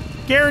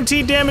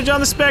 Guaranteed damage on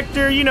the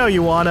Spectre, you know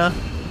you wanna.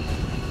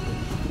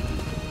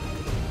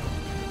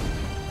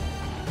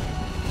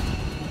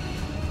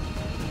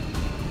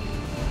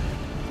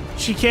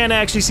 She can't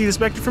actually see the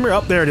Spectre from here.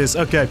 Oh, there it is.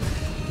 Okay.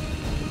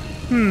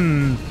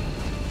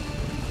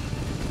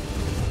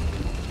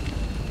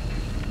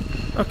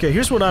 Okay,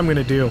 here's what I'm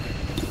gonna do.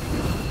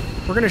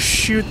 We're gonna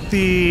shoot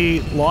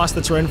the Lost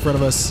that's right in front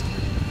of us.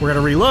 We're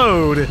gonna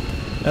reload, and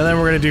then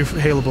we're gonna do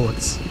Halo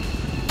bullets.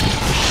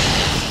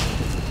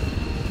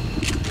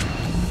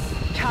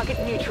 Target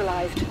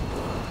neutralized.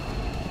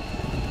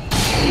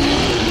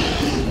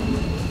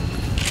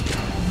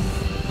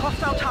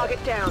 Hostile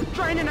target down.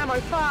 Draining ammo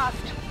fast.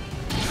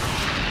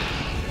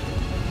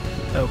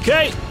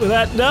 Okay, with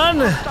that done,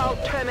 Hostile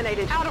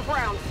terminated. Out of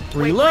rounds.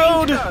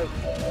 reload. We're green to go.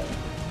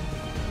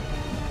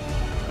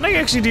 And I can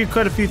actually do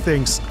quite a few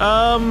things.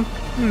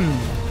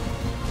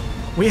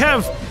 We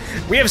have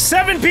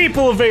 7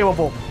 people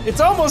available.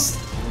 It's almost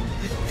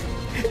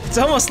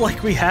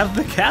like we have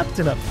the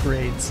captain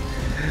upgrades.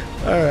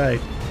 All right.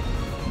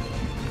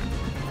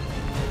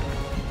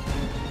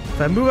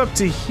 If I move up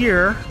to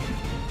here,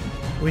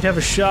 we'd have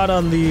a shot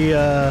on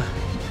the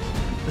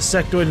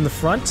sectoid in the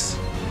front.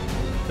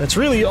 That's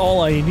really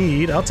all I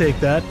need. I'll take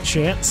that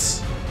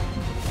chance.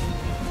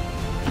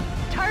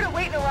 Tired of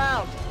waiting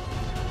around.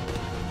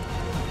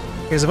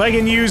 Because if I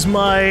can use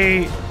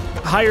my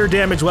higher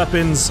damage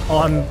weapons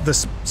on the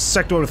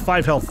sectoid with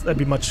 5 health, that'd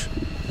be much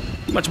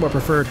more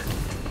preferred.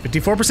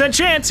 54%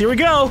 chance. Here we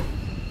go.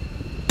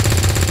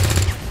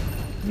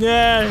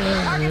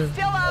 Yeah. Target's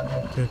still up.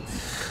 Okay.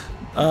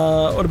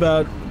 What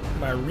about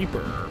my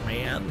Reaper,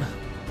 man?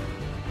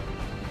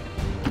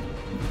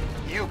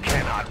 You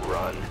cannot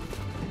run.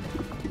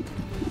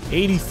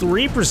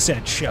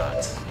 83%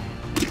 shot.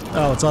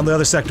 Oh, it's on the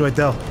other sectoid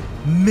though.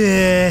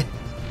 Meh.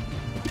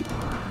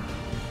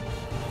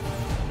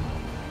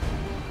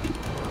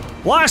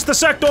 Blast the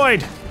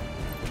sectoid!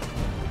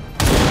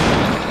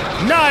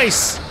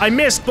 Nice! I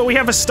missed, but we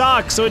have a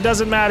stock, so it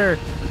doesn't matter.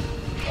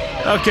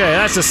 Okay,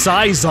 that's a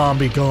Psy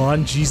zombie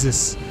gone.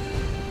 Jesus.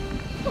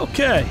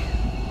 Okay.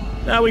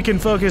 Now we can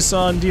focus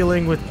on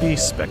dealing with the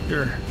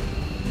Spectre.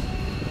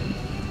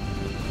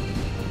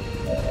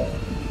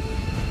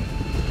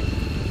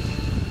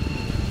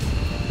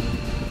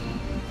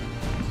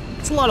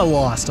 It's a lot of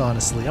Lost,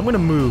 honestly. I'm gonna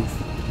move.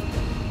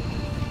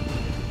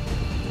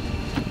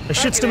 I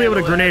should still be able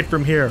to grenade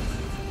from here.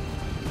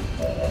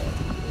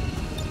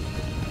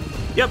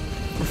 Yep,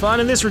 we're fine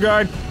in this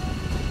regard.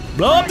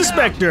 Blow up the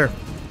Spectre!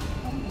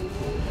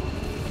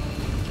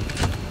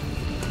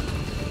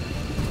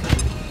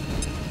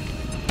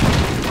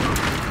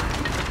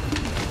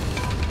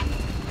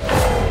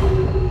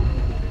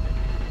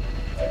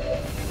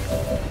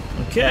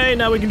 Okay,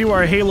 now we can do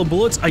our Halo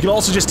bullets. I can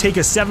also just take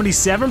a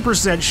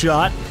 77%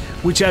 shot,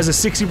 which has a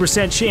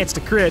 60% chance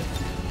to crit.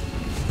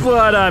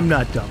 But I'm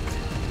not dumb.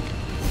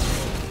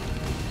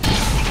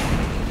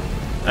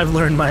 I've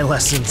learned my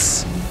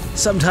lessons.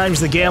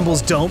 Sometimes the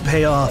gambles don't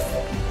pay off.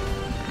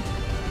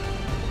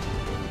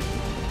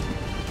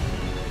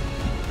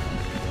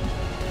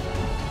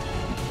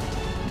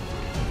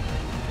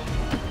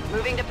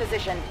 Moving to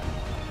position.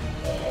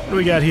 What do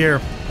we got here?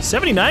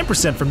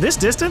 79% from this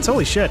distance?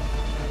 Holy shit.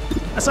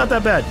 That's not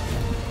that bad.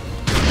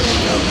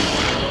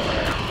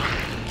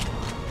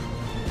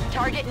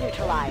 Target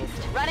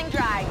neutralized. Running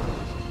dry.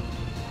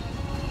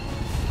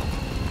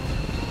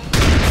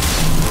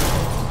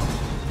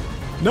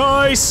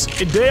 Nice!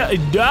 It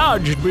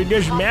dodged, but it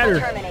doesn't Hostile matter.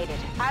 terminated.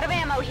 Out of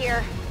ammo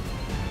here.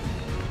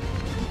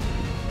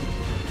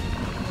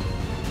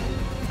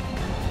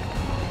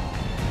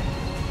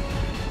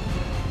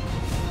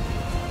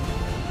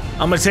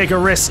 I'm gonna take a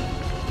risk.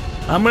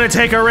 I'm gonna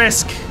take a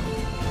risk.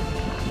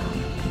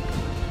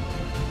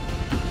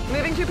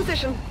 Moving to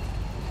position.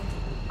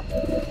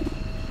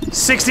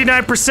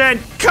 69%.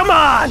 Come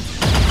on!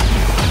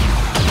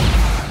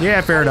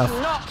 Yeah, fair enough.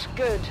 Not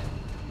good.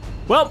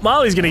 Well,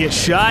 Molly's gonna get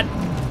shot.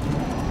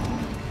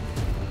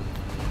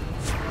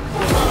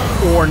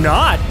 Or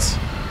not.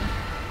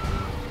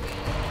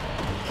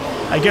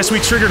 I guess we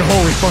triggered.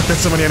 Holy fuck,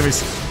 that's so many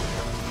enemies.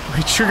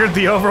 We triggered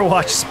the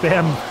Overwatch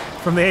spam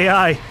from the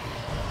AI.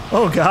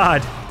 Oh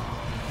god.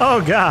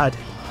 Oh god.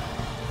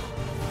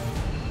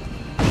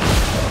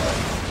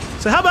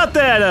 So how about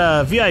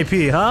that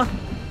VIP, huh?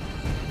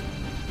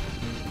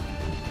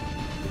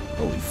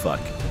 Holy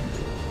fuck.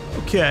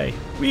 Okay,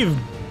 we've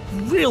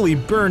really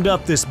burned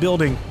up this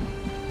building.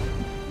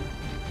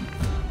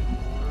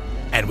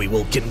 and we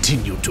will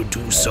continue to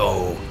do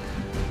so.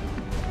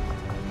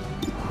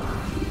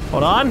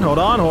 Hold on, hold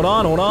on, hold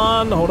on, hold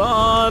on, hold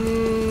on.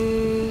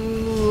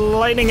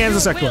 Lightning hands a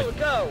second.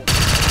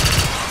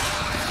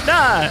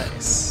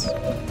 Nice.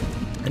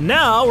 And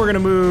now we're gonna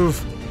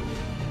move.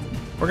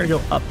 We're gonna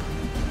go up.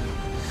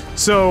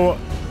 So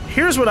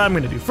here's what I'm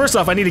gonna do. First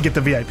off, I need to get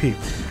the VIP.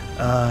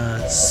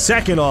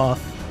 Second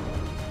off,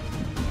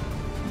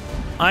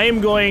 I am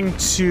going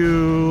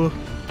to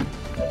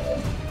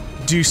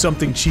do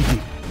something cheeky.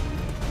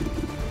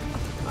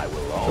 I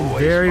will always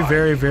Very, find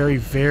very, very,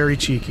 very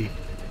cheeky.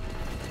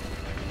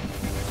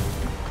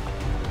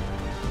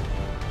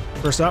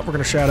 First up, we're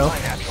gonna shadow. my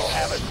natural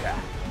habitat.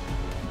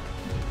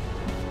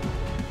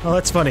 Oh,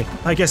 that's funny.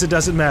 I guess it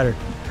doesn't matter.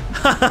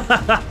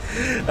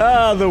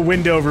 The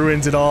window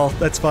ruins it all.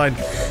 That's fine.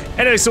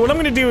 Anyway, so what I'm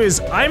gonna do is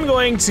I'm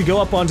going to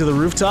go up onto the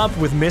rooftop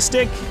with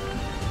Mystic,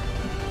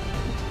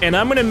 and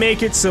I'm gonna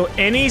make it so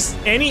any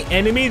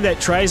enemy that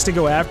tries to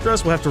go after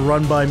us will have to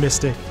run by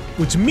Mystic,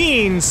 which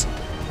means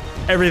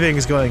everything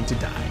is going to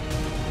die.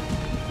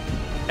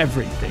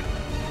 Everything.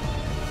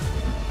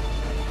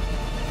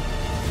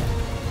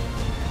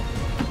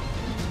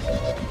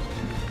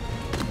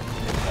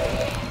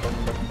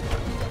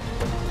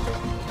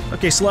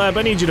 Okay, Slab,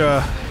 I need you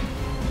to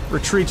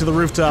retreat to the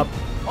rooftop.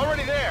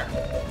 Already there.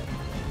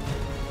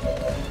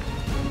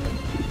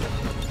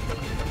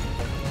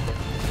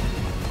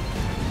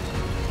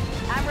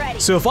 I'm ready.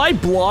 So if I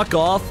block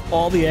off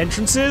all the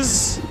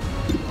entrances,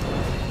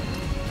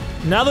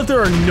 now that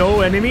there are no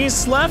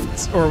enemies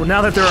left, or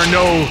now that there are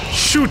no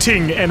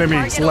shooting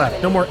enemies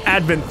left, no more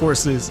Advent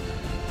forces,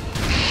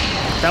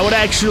 that would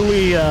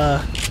actually,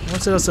 that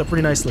set us up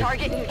pretty nicely.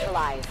 Target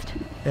neutralized.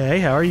 Hey,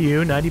 how are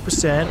you?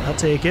 90%, I'll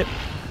take it.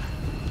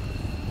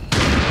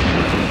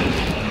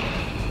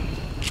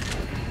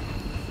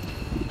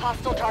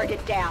 Hostile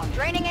target down.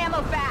 Draining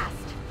ammo fast.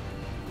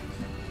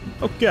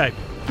 Okay.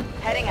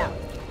 Heading out.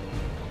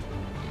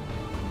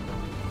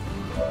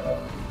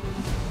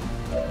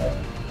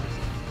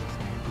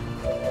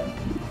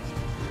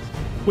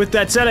 With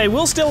that said, I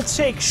will still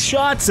take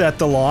shots at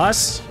the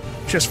loss,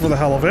 just for the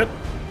hell of it.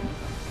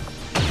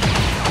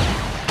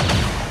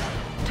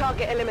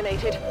 Target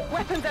eliminated.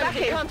 Weapons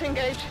empty. Can't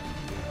engage.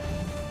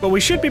 But we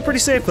should be pretty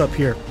safe up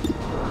here.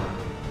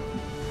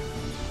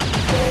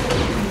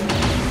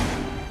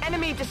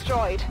 Enemy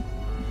destroyed.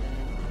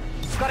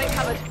 Got it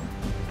covered.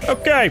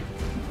 Okay.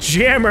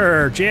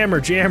 Jammer,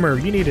 Jammer, Jammer,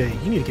 you need to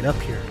get up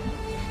here.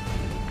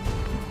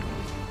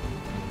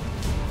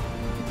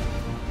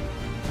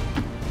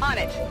 On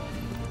it.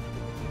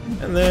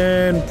 And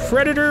then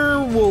Predator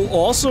will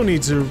also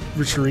need to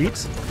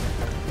retreat.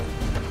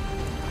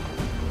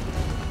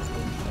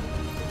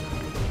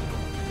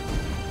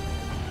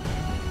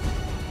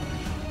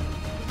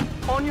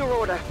 On your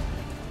order.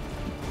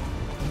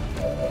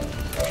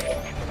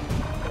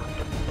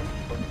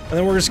 And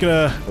then we're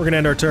gonna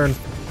end our turn.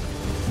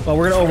 Well,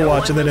 we're gonna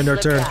Overwatch and then end our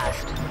turn.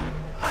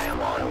 I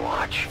am on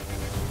watch.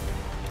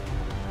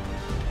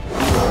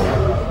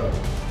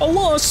 A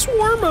lost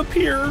swarm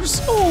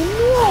appears. Oh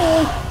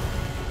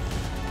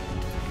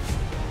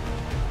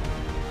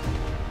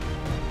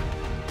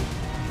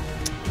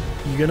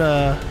no! You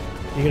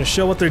gonna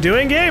show what they're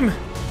doing, game?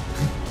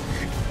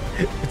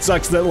 It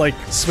sucks that like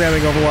spamming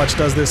Overwatch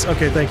does this.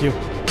 Okay, thank you.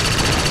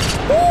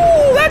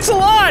 Ooh, that's a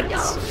lot.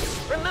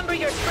 Remember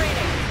your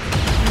training.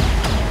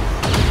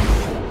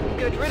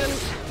 Good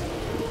riddance.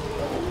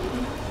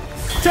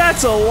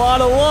 That's a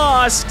lot of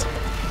lost.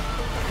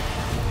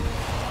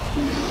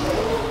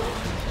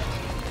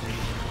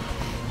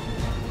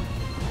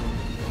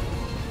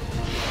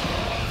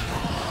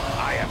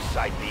 I have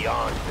sight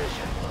beyond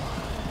vision.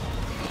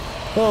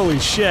 Holy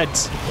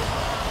shit.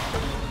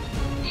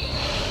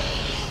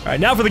 Alright,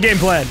 now for the game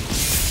plan.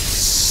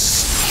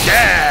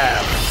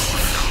 Stab!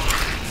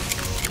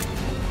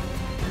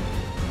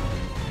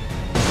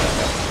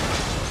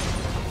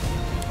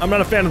 I'm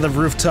not a fan of the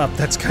rooftop.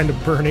 That's kind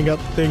of burning up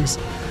things.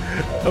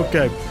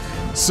 Okay,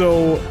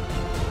 so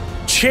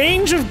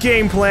change of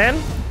game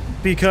plan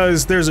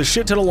because there's a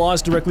shit ton of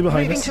loss directly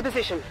behind Moving us. to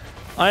position.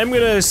 I'm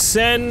gonna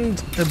send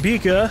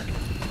Abika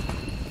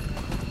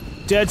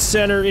dead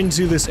center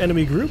into this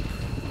enemy group.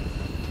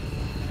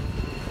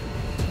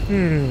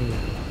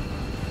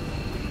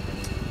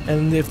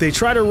 And if they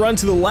try to run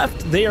to the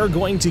left, they are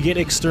going to get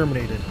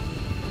exterminated.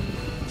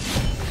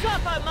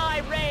 Suffer my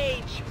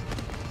rage.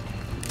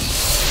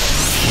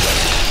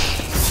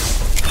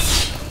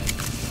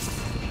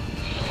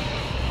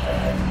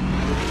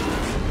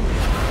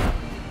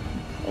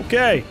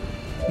 Okay,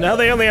 now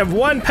they only have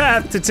one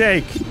path to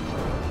take.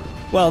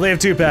 Well, they have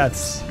two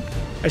paths.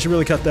 I should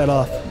really cut that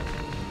off.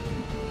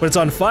 But it's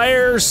on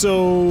fire,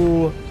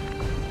 so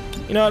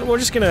you know what? We're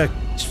just gonna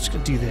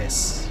do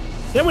this.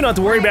 Then we don't have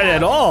to worry about it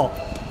at all.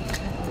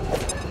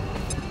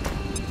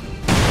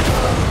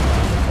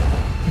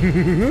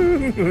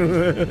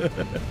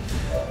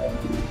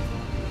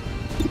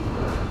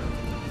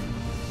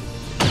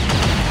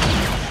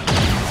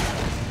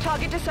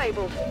 Target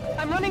disabled.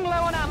 I'm running low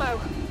on ammo.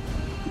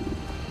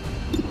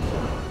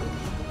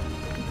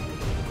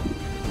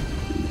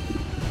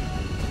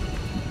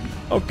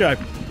 Okay,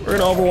 we're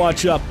gonna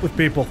Overwatch up with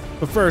people.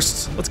 But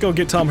first, let's go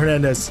get Tom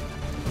Hernandez.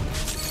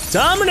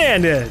 Tom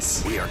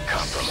Hernandez! We are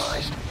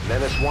compromised.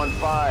 Menace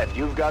 1-5,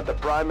 you've got the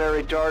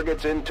primary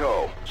targets in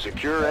tow.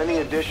 Secure any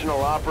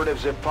additional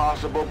operatives if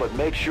possible, but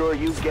make sure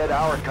you get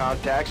our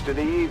contacts to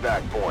the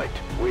evac point.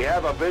 We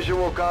have a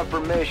visual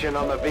confirmation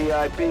on the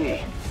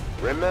VIP.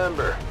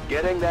 Remember,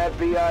 getting that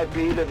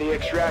VIP to the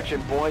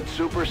extraction point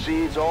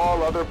supersedes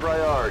all other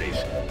priorities.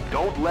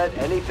 Don't let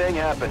anything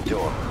happen to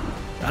him.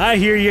 I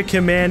hear you,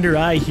 Commander,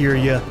 I hear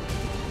you.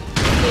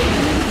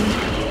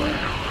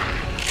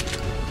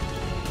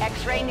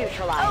 X-ray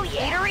neutralized. Oh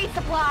yeah. Need a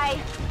resupply.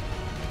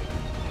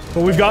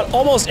 But we've got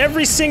almost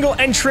every single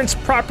entrance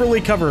properly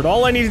covered.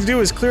 All I need to do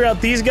is clear out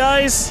these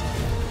guys,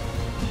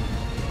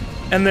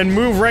 and then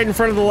move right in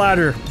front of the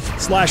ladder /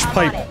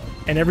 pipe,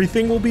 and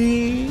everything will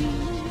be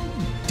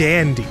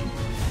dandy. You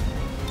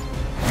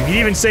can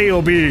even say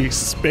it'll be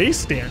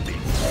space dandy.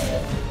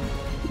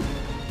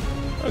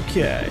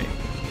 Okay.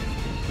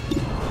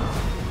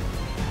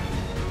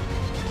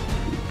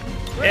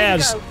 Yeah,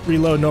 just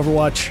reload and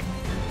Overwatch.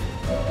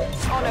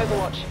 On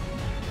Overwatch.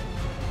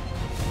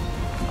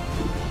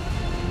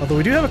 Although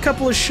we do have a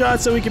couple of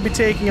shots that we could be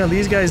taking on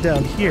these guys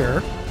down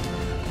here.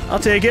 I'll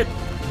take it.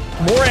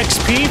 More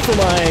XP for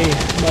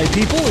my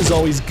people is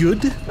always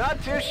good.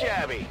 Not too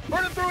shabby.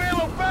 Burning through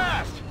ammo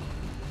fast!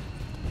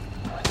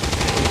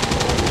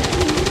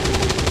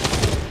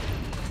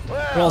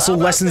 It also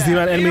lessens the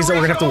amount of enemies that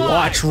we're gonna have to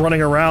watch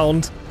running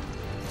around.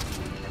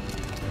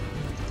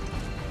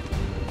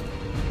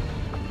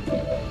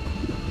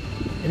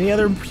 Any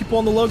other people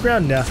on the low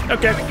ground? No.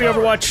 Okay, we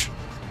Overwatch.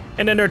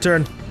 And end our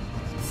turn.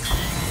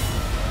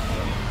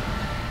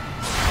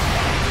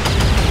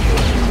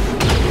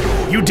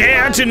 You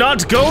dare to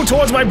not go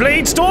towards my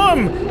blade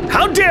storm?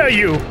 How dare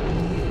you?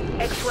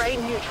 X-ray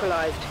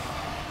neutralized.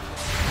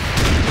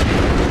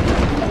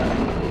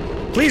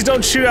 Please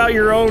don't shoot out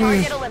your own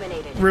Target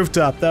eliminated.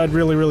 rooftop. That would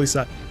really, really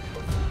suck.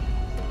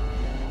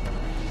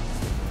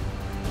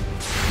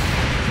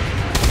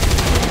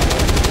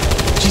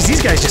 Jeez,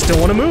 these guys just don't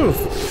want to move.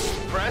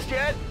 Pressed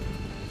yet?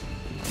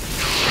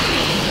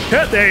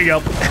 Yeah, there you go.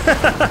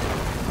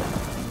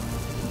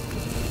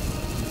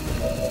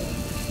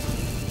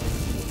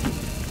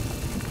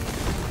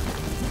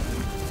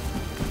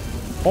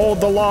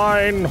 Hold the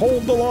line!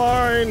 Hold the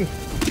line!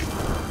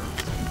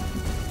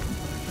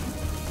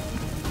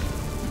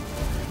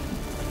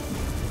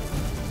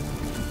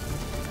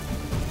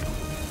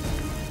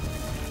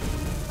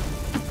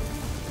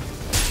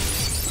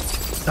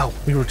 Oh,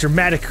 we were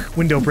dramatic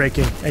window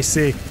breaking. I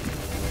see.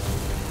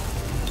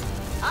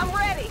 I'm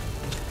ready.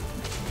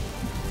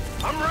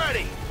 I'm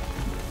ready!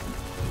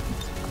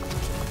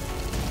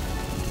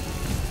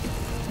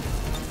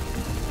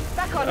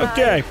 Back on.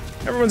 Okay,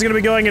 everyone's gonna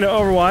be going into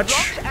Overwatch.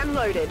 Locked and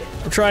loaded.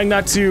 I'm trying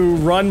not to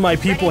run my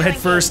people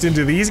headfirst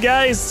into these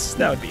guys.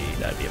 That'd be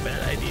a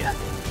bad idea.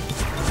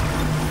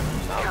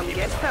 Come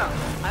get some.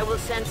 I will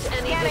sense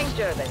any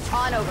disturbance.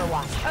 On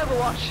Overwatch.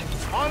 Overwatch.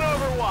 On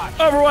Overwatch!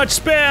 Overwatch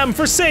spam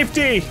for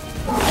safety!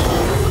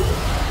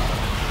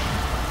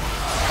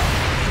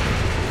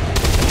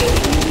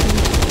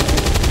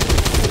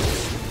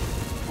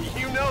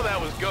 You know that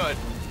was good.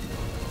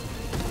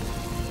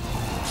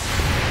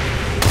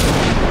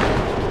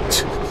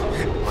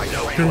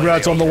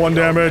 Congrats on the 1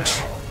 damage.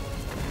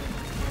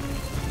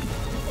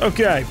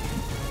 Okay.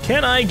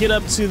 Can I get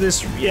up to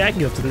this? Yeah, I can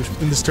get up to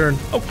this in this turn.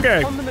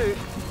 Okay. On the move.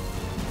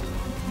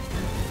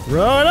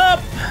 Run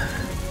up!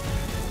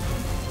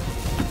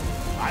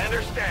 I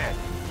understand.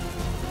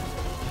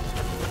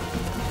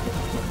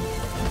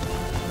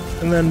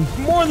 And then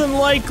more than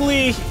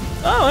likely...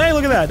 Oh, hey,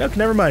 look at that. Okay,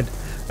 never mind.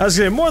 I was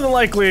gonna say, more than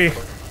likely,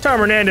 Tom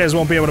Hernandez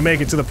won't be able to make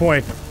it to the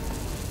point.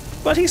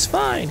 But he's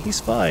fine. He's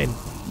fine.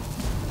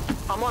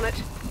 I'm on it.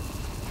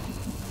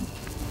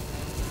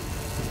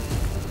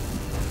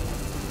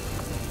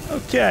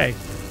 Okay.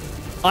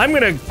 I am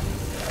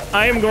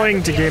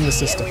going to game the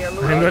system.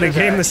 I'm going to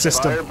game the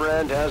system.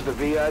 Firebrand has the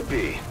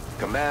VIP.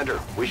 Commander,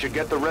 we should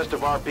get the rest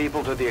of our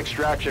people to the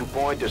extraction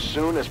point as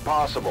soon as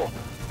possible.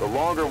 The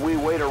longer we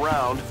wait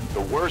around, the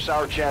worse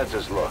our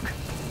chances look.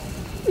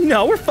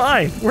 No, we're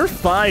fine. We're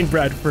fine,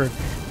 Bradford.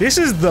 This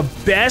is the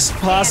best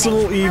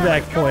possible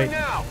evac point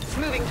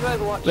Moving to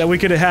Overwatch. that we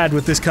could have had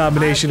with this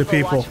combination of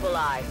people.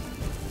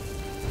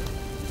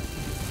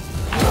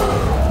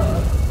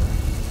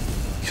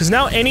 Because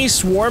now any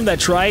swarm that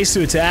tries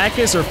to attack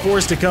us are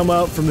forced to come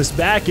out from this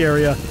back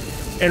area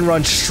and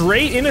run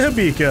straight into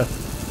Hibika,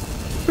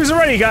 who's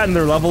already gotten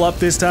their level up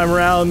this time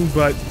around,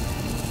 but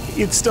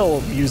it's still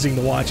amusing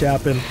to watch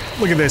happen.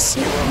 Look at this.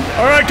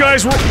 Alright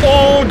guys, we're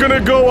all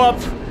gonna go up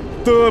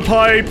the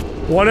pipe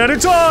one at a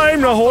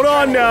time. Now hold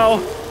on now.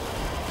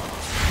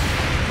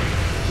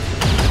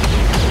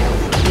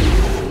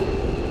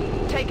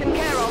 Taken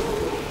care of.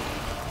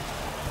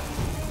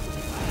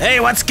 Hey,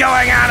 what's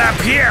going on up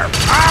here?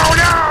 Oh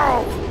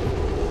no!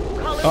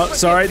 Oh,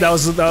 sorry, that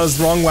was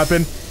the wrong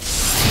weapon.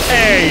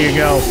 There you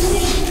go.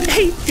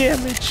 8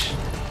 damage.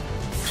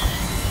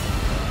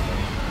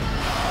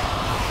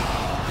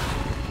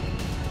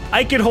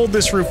 I could hold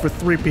this roof with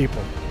 3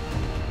 people.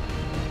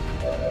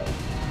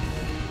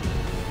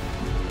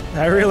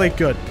 I really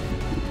could.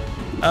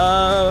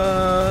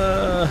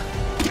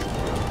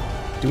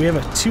 Do we have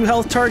a 2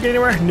 health target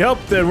anywhere? Nope,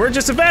 then we're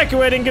just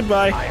evacuating.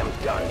 Goodbye. I am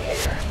done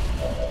here.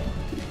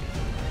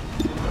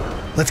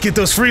 Let's get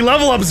those free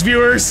level ups,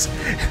 viewers.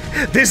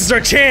 This is our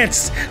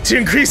chance to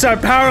increase our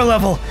power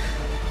level.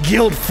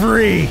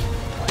 Guilt-free.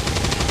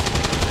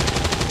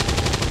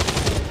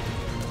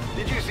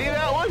 Did you see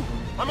that one?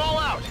 I'm all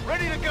out,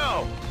 ready to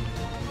go.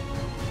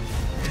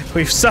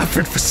 We've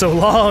suffered for so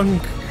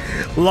long.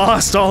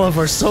 Lost all of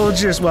our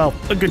soldiers. Well,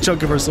 a good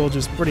chunk of our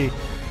soldiers. Pretty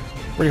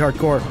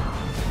hardcore.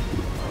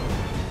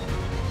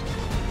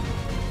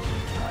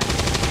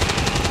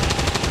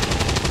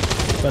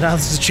 But now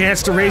this is a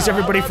chance to raise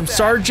everybody from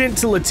sergeant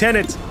to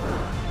lieutenant.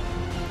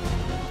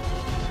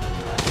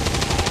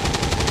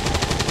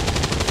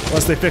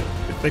 Unless they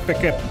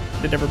pick up.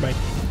 Never mind.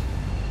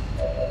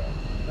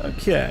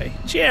 Okay,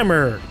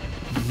 Jammer,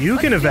 you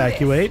can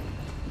evacuate.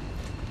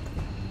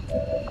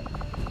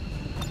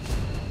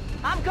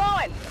 I'm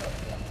going.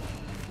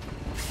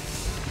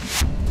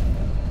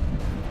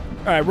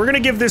 All right, we're gonna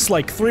give this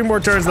like 3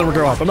 more turns, then we'll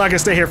go off. I'm not gonna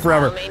stay here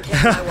forever.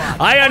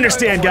 I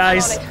understand,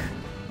 guys.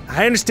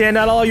 I understand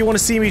not all you want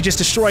to see me just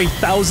destroy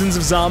thousands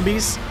of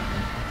zombies.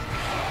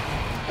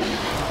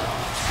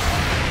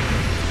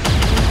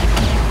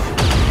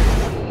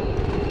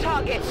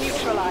 Target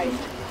neutralized.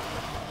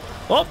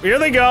 Oh, here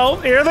they go.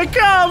 Here they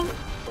come.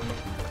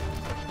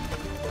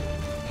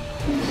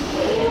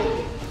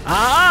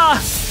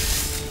 Ah!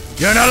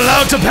 You're not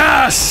allowed to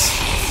pass.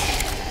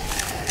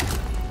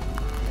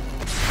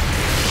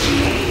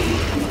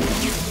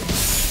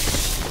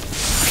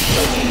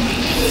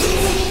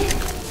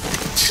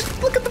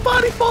 Look at the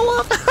body fall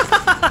off.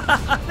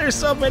 There's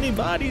so many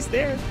bodies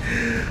there.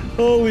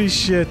 Holy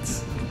shit.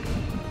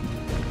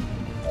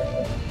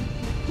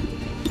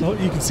 Oh,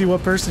 you can see one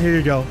person. Here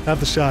you go. Have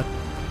the shot.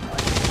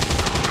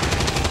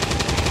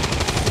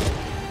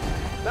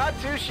 Not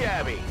too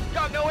shabby.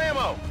 Got no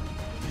ammo.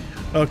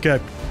 Okay.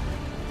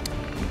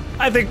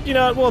 I think, you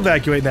know what, we'll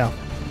evacuate now.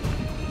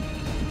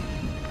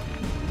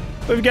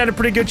 We've got a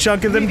pretty good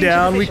chunk of them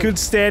down. We could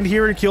stand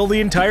here and kill the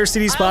entire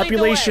city's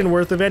population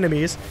worth of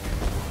enemies.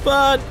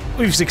 But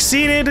we've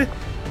succeeded.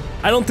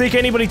 I don't think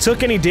anybody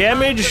took any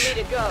damage.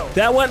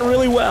 That went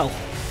really well.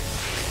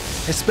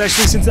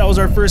 Especially since that was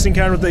our first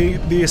encounter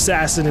with the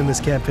assassin in this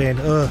campaign.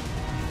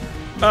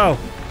 Oh.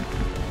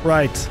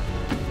 Right.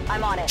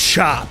 I'm on it.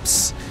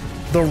 Chops.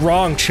 The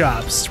wrong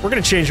Chops. We're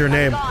gonna change her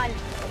name. All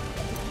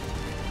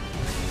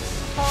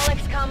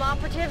XCOM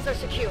operatives are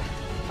secure.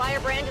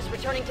 Firebrand is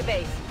returning to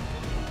base.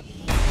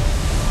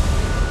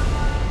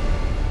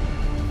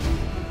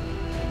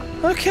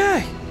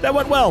 Okay, that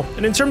went well.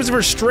 And in terms of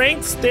her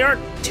strengths, they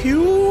aren't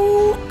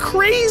too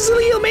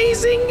crazily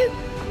amazing.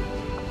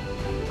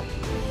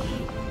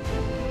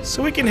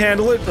 So we can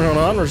handle it. Hold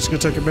on, we're just gonna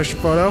take a mission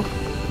photo.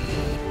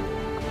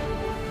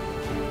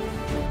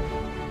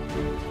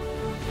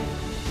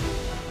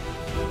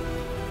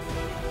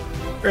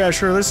 Yeah,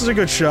 sure, this is a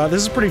good shot.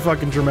 This is pretty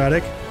fucking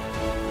dramatic.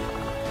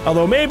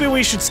 Although maybe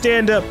we should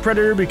stand up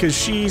Predator because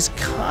she's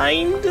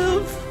kind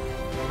of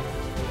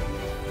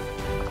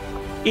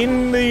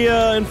in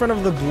front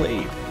of the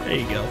blade. There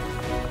you go.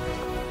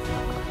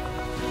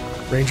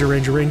 Ranger,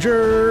 Ranger,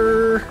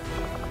 Ranger.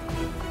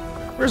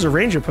 Where's a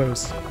Ranger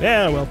post?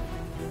 Yeah, well.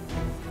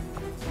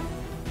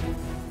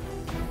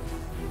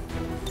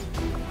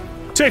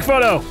 Take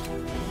photo.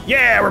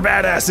 Yeah, we're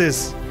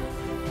badasses.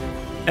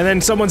 And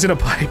then someone's in a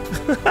pipe.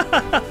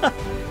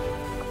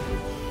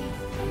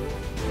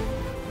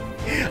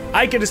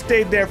 I could have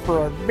stayed there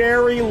for a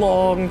very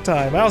long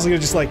time. I was gonna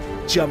just like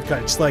jump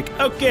cut. Just like,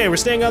 okay, we're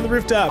staying on the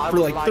rooftop for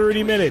like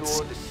 30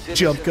 minutes.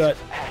 Jump cut.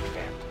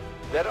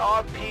 That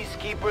our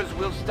peacekeepers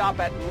will stop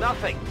at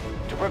nothing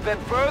to prevent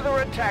further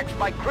attacks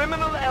by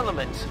criminal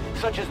elements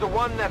such as the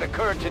one that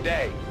occurred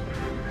today.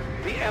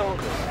 The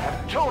Elders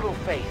have total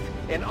faith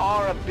in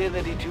our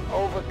ability to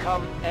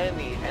overcome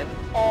any and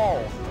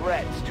all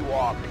threats to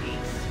our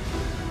peace.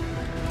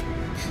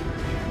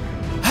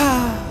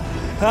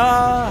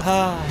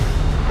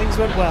 Things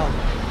went well.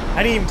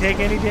 I didn't even take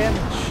any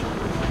damage.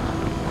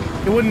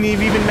 It wouldn't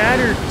have even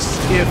mattered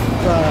if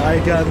I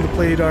had gotten the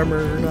plate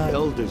armor or not. The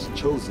Elders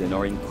chosen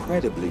are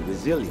incredibly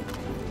resilient.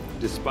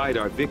 Despite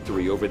our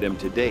victory over them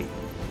today,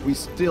 we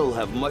still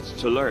have much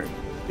to learn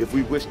if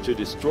we wish to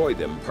destroy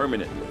them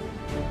permanently.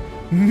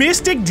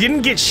 Mystic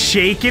didn't get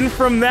shaken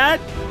from that?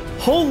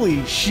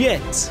 Holy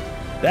shit.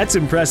 That's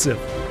impressive.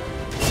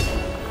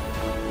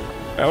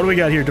 Alright, what do we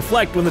got here?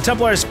 Deflect. When the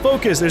Templars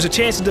focus, there's a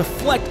chance to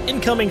deflect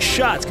incoming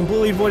shots,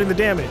 completely avoiding the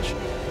damage.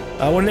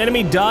 When an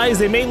enemy dies,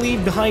 they may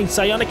leave behind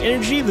psionic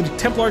energy the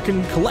Templar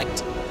can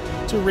collect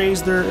to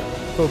raise their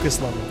focus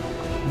level.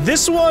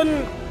 This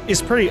one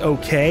is pretty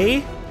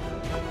okay.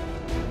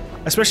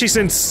 Especially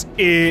since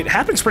it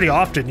happens pretty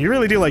often. You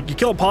really do, like, you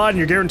kill a pod and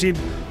you're guaranteed,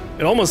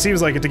 it almost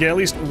seems like it, to get at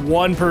least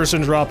one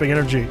person dropping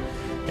energy.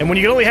 And when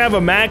you can only have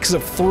a max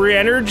of 3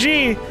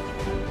 energy,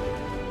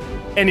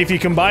 and if you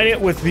combine it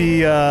with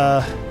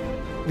the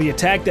the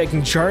attack that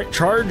can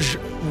charge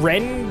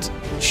rend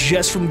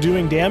just from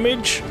doing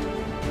damage.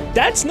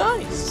 That's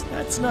nice.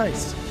 That's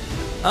nice.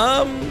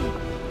 But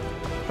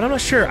I'm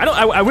not sure.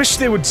 I wish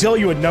they would tell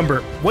you a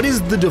number. What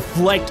is the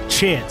deflect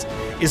chance?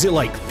 Is it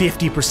like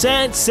 50%,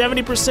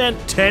 70%,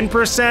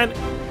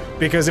 10%?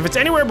 Because if it's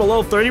anywhere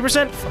below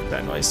 30%, fuck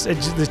that noise.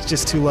 It's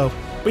just too low.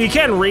 But you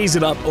can raise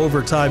it up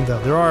over time, though.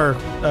 There are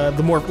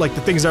the more like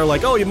the things that are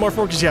like, oh, the more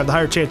focus you have, the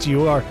higher chance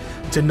you are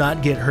to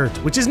not get hurt,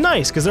 which is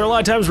nice because there are a lot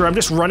of times where I'm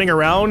just running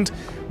around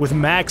with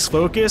max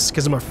focus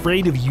because I'm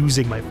afraid of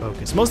using my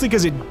focus, mostly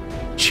because it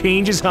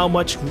changes how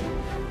much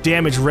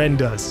damage Ren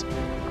does.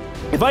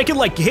 If I could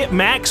like hit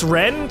max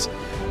rend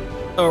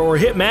or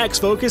hit max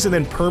focus and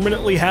then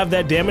permanently have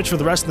that damage for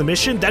the rest of the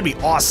mission, that'd be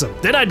awesome.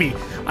 Then I'd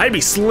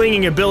be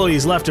slinging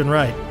abilities left and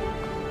right.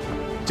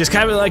 Just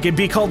kind of like it'd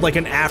be called like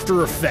an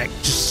after effect.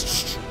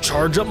 Just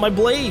charge up my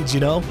blades,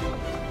 you know?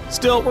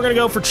 Still, we're gonna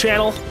go for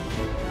channel.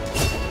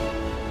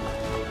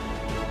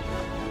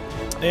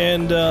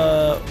 And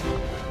then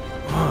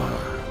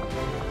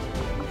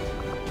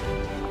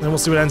we'll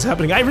see what ends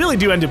happening. I really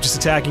do end up just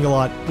attacking a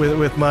lot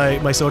with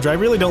my soldier. I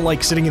really don't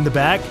like sitting in the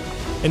back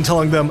and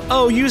telling them,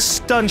 oh, use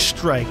stun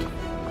strike.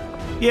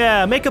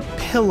 Yeah, make a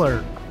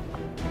pillar.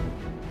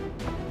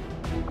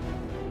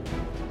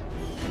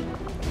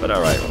 But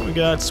alright, what we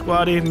got?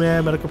 Squatty,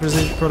 man, medical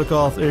precision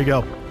protocol. There you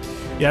go.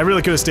 Yeah, I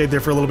really could have stayed there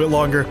for a little bit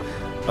longer.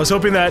 I was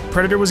hoping that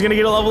Predator was gonna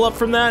get a level up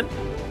from that.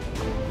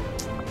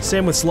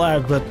 Same with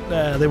Slav, but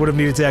they would have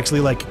needed to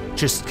actually, like,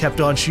 just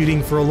kept on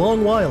shooting for a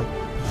long while.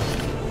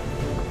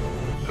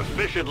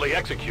 Efficiently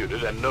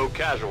executed and no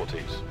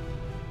casualties.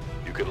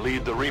 You could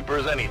lead the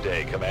Reapers any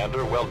day,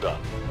 Commander. Well done.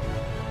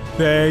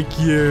 Thank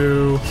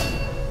you.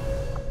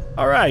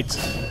 Alright.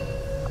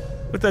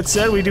 With that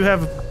said, we do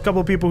have a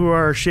couple of people who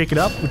are shaken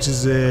up, which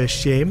is a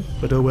shame,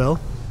 but oh well.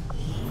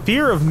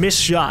 Fear of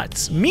missed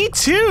shots. Me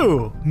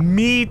too!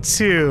 Me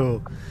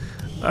too.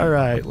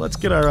 Alright, let's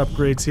get our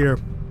upgrades here.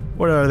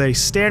 What are they?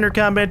 Standard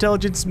combat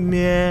intelligence?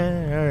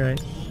 Meh,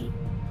 alright.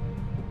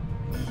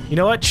 You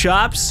know what,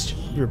 Chops?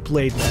 You're a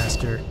Blade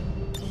Master.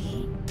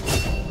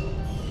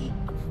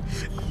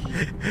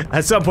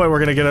 At some point we're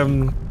gonna get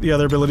him the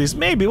other abilities.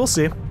 Maybe, we'll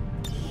see.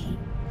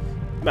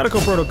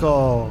 Medical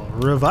protocol.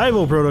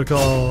 Revival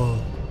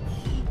protocol.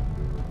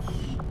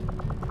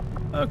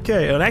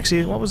 Okay, and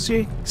actually, what was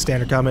he?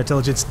 Standard combat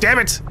intelligence. Damn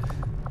it!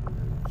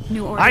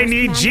 New orders, I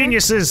need Commander.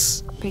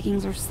 geniuses!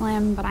 Pickings are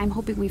slim, but I'm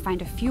hoping we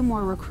find a few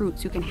more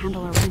recruits who can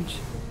handle a wrench.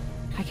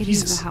 I could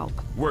use the help.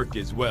 Work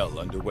is well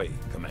underway,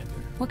 Commander.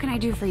 What can I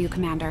do for you,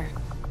 Commander?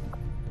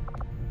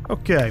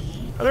 Okay.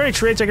 Are there any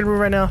traits I can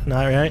remove right now?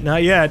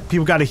 Not yet.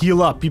 People gotta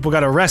heal up. People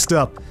gotta rest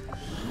up.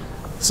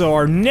 So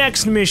our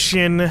next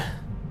mission...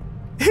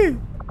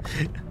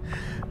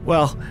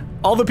 well,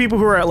 all the people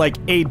who are at like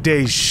 8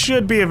 days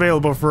should be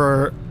available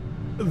for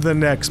the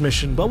next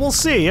mission, but we'll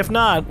see. If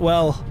not,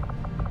 well...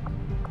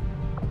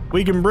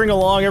 we can bring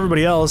along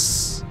everybody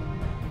else.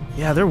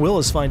 Yeah, their will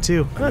is fine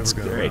too. That's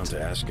great. I never got around great.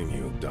 to asking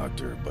you,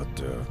 Doctor, but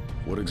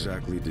what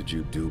exactly did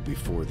you do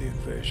before the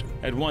invasion?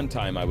 At one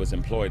time, I was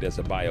employed as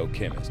a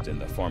biochemist in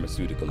the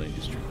pharmaceutical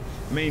industry,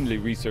 mainly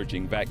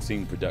researching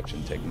vaccine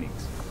production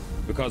techniques.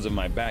 Because of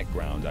my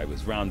background, I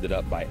was rounded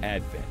up by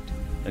Advent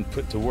and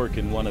put to work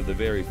in one of the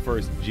very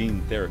first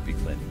gene therapy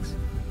clinics.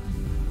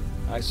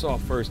 I saw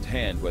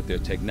firsthand what their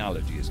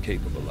technology is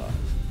capable of,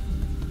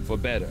 for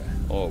better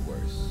or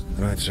worse.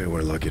 I'd say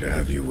we're lucky to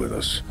have you with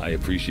us. I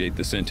appreciate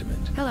the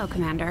sentiment. Hello,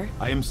 Commander.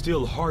 I am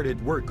still hard at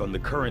work on the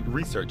current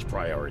research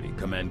priority,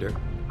 Commander.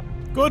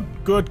 Good,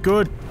 good,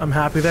 good. I'm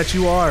happy that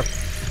you are.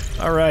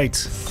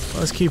 Alright,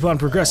 let's keep on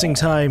progressing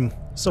time.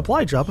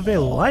 Supply drop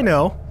available, I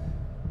know.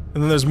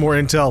 And then there's more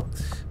intel.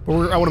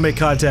 But I want to make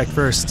contact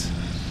first.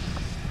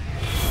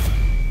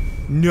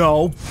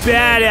 No,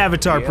 bad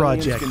Avatar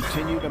project.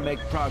 Continue to make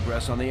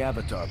progress on the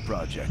Avatar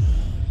project.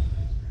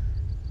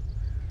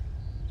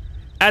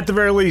 At the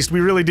very least, we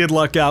really did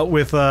luck out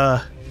with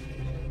the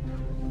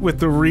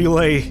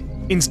relay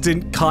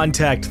instant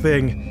contact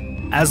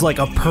thing as like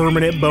a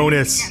permanent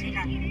bonus.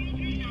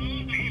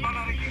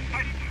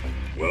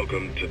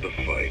 Welcome to the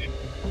fight.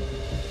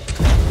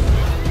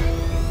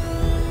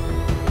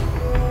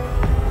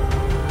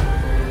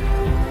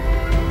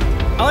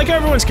 I like how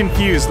everyone's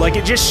confused. Like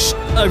it just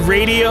a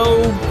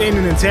radio and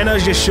an antenna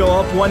just show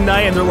up one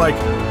night and they're like,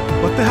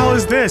 "What the hell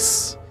is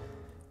this?"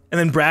 And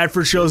then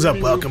Bradford shows up.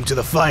 Welcome to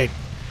the fight.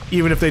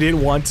 Even if they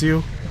didn't want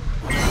to.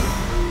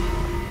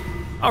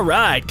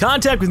 Alright,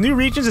 contact with new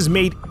regions is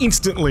made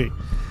instantly.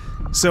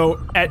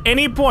 So, at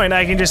any point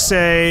I can just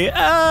say,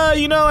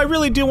 you know, I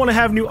really do want to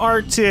have new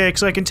Arctic,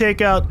 so I can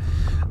take out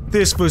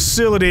this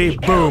facility.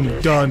 Boom,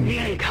 done.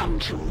 Really come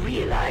to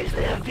realize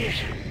their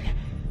vision.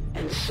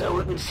 And so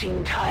it would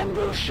seem time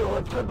grows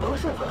short for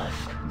both of us,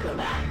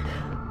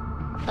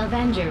 Commander.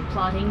 Avenger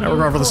plotting. Now we're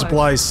going for the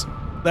supplies.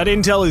 That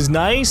intel is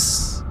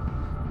nice,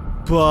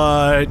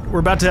 but we're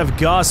about to have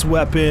Gauss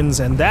weapons,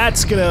 and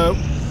that's gonna...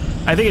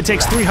 I think it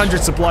takes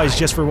 300 supplies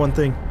just for one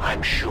thing.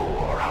 I'm sure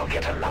I'll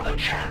get another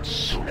chance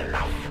soon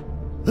enough.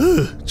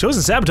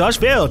 Chosen sabotage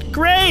failed.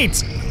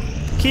 Great!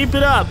 Keep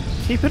it up.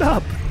 Keep it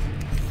up.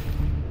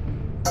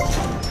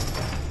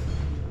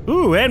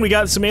 Ooh, and we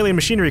got some alien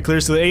machinery clear,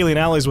 so the alien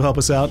alloys will help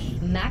us out.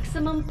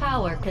 Maximum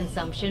power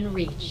consumption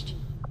reached.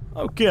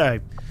 Okay.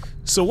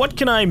 So what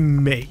can I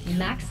make?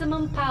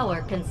 Maximum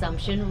power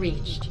consumption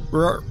reached.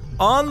 We're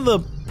on the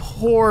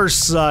poor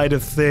side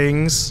of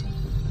things.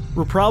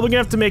 We're probably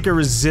gonna have to make a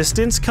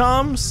resistance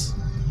comms.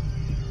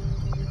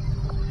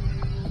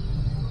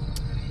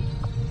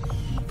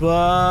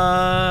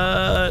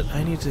 But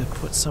I need to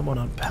put someone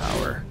on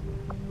power.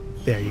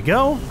 There you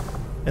go.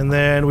 And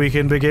then we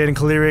can begin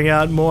clearing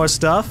out more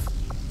stuff.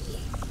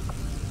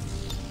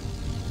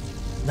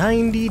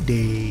 90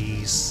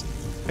 days.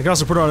 I can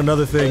also put on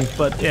another thing,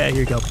 but yeah,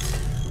 here you go.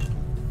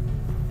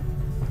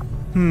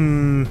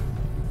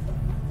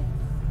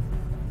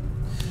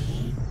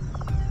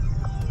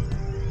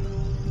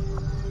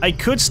 I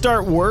could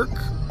start work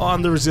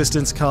on the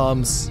resistance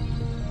comms,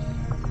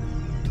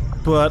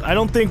 but I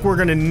don't think we're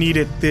gonna need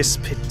it this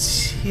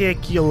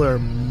particular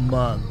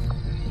month.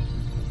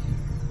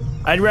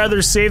 I'd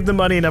rather save the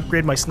money and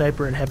upgrade my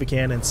sniper and heavy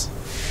cannons.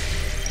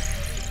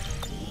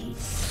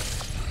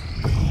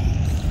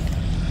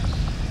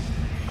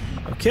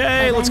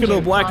 Okay, let's go to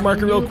the black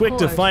market real quick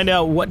to find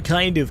out what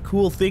kind of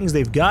cool things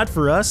they've got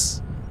for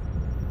us.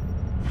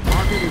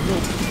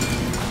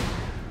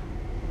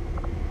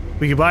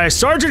 We could buy a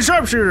Sergeant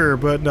Sharpshooter,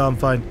 but no, I'm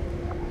fine.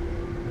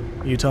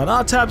 Mutant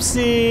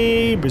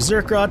Autopsy,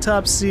 Berserker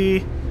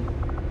Autopsy.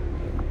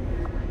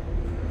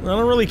 I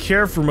don't really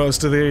care for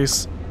most of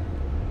these.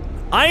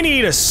 I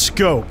need a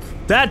scope.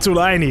 That's what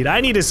I need.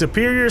 I need a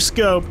superior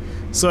scope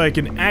so I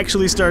can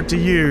actually start to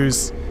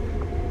use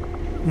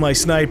my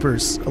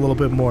snipers a little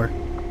bit more.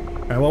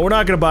 Alright, well, we're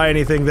not gonna buy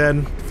anything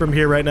then from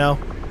here right now.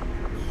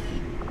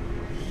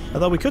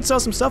 Although we could sell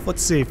some stuff.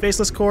 Let's see.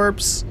 Faceless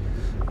Corpse.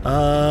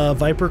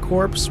 Viper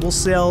Corpse. We'll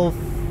sell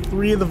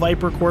 3 of the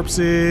Viper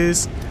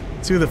Corpses.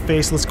 2 of the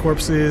Faceless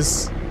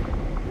Corpses.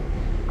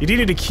 I do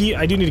need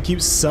to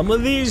keep some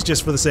of these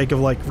just for the sake of,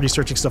 like,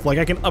 researching stuff. Like,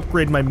 I can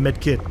upgrade my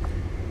medkit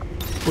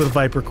with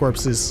Viper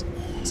Corpses.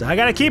 So I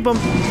gotta keep them.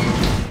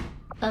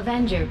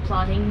 Avenger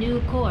plotting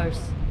new course.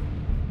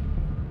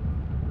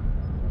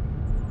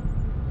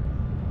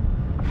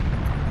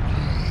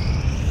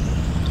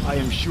 I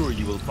am sure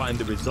you will find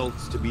the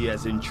results to be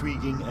as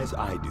intriguing as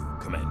I do,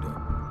 Commander.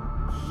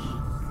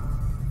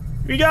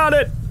 We got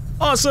it!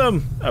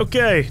 Awesome!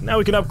 Okay, now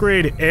we can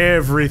upgrade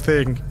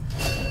everything.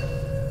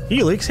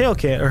 Helix, rail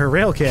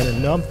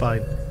cannon. No, I'm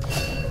fine.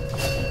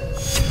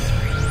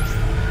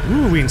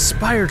 Ooh, we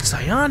inspired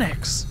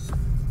psionics.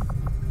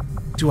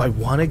 Do I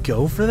want to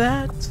go for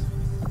that?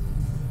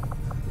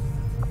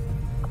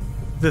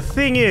 The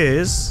thing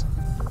is,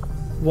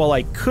 while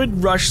I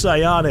could rush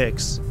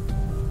psionics,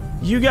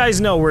 you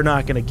guys know we're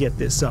not going to get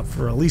this up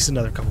for at least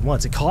another couple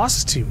months. It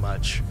costs too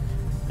much.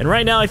 And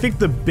right now, I think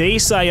the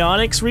base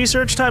psionics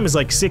research time is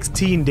like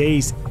 16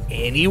 days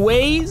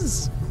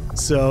anyways.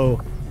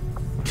 So,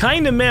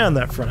 kind of meh on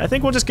that front. I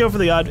think we'll just go for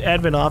the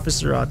Advent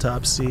Officer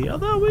Autopsy.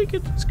 Although, we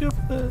could just go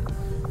for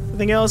the...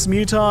 Everything else.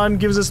 Muton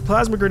gives us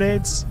plasma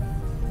grenades.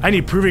 I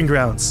need Proving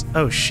Grounds.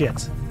 Oh,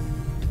 shit.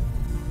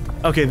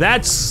 Okay,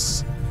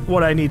 that's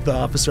what I need the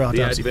Officer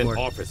Autopsy for. The Advent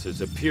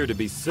officers appear to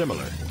be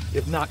similar,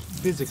 if not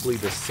physically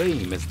the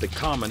same as the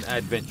common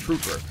Advent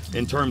trooper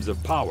in terms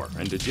of power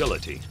and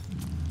agility.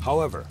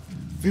 However,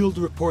 field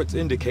reports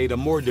indicate a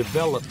more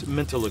developed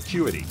mental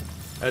acuity,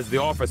 as the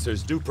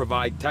officers do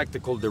provide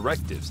tactical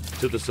directives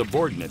to the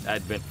subordinate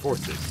Advent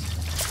forces.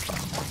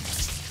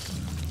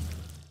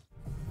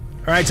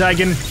 Alright,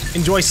 Tigan,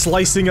 enjoy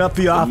slicing up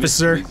the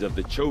officer. The mysteries of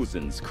the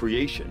Chosen's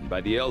creation by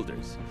the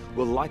Elders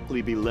will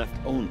likely be left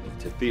only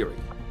to theory.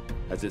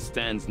 As it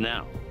stands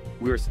now,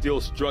 we are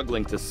still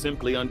struggling to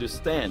simply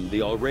understand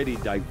the already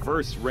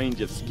diverse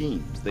range of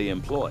schemes they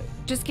employ.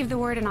 Just give the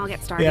word and I'll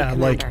get started, Yeah,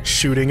 Commander. like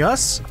shooting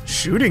us,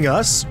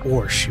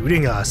 or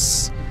shooting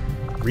us.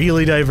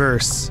 Really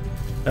diverse.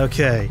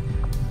 Okay.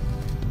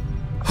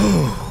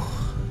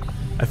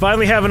 I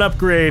finally have an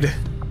upgrade.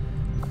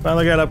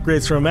 Finally got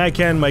upgrades from Mag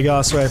Cannon, my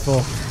Gauss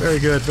rifle. Very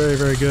good, very,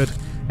 very good.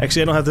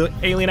 Actually, I don't have the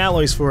alien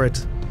alloys for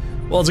it.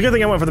 Well, it's a good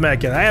thing I went for the Mag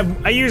Cannon.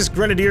 I use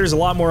Grenadiers a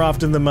lot more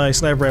often than my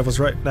sniper rifles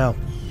right now.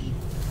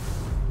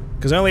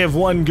 Because I only have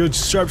one good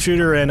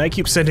sharpshooter and I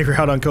keep sending her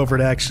out on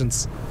covert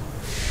actions.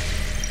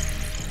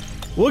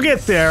 We'll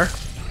get there.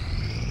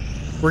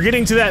 We're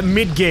getting to that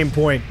mid-game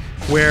point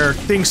where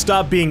things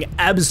stop being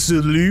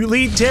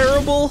absolutely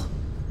terrible.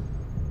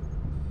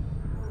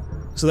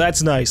 So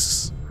that's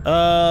nice.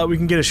 We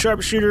can get a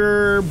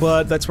sharpshooter,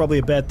 but that's probably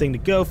a bad thing to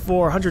go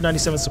for.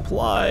 197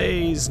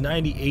 supplies,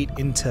 98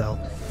 intel.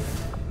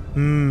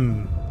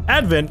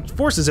 Advent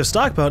forces have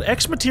stockpiled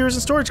extra materials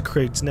and storage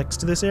crates next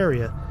to this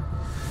area.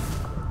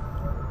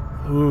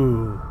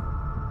 Ooh.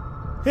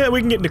 Yeah, we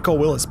can get Nicole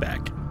Willis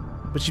back.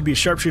 But she'd be a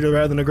sharpshooter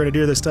rather than a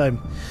grenadier this time.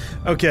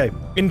 Okay,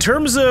 in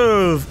terms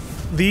of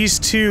these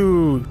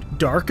two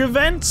dark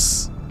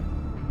events,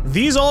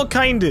 these all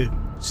kind of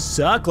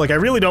suck. Like, I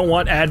really don't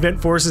want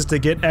Advent forces to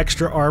get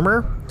extra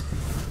armor.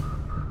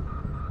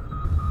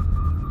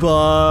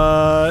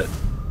 But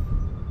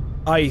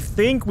I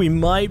think we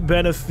might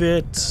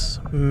benefit...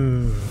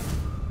 I'm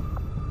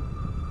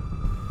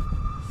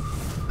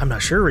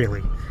not sure,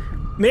 really.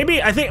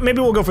 I think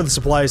maybe we'll go for the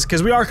supplies,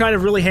 because we are kind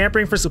of really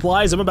hampering for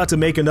supplies. I'm about to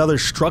make another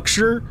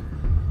structure,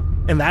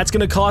 and that's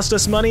going to cost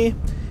us money.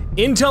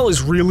 Intel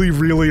is really,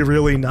 really,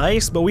 really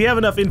nice, but we have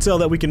enough intel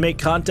that we can make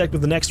contact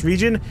with the next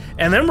region,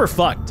 and then we're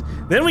fucked.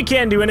 Then we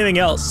can't do anything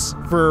else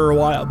for a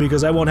while,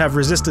 because I won't have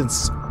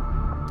resistance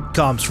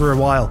comps for a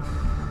while.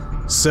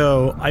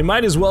 So, I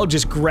might as well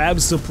just grab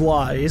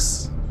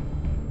supplies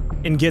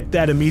and get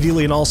that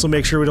immediately, and also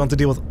make sure we don't have to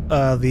deal with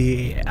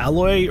the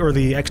alloy or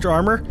the extra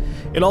armor.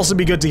 It'd also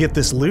be good to get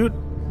this loot.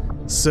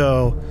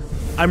 So,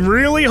 I'm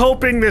really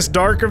hoping this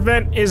dark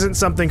event isn't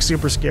something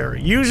super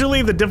scary.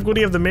 Usually the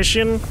difficulty of the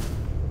mission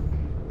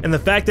and the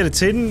fact that it's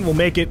hidden will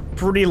make it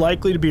pretty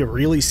likely to be a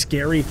really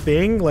scary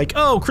thing. Like,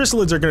 oh,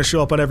 chrysalids are gonna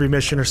show up on every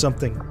mission or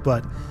something,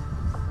 but...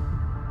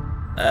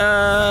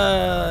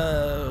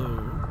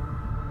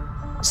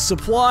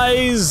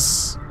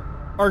 supplies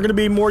are gonna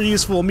be more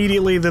useful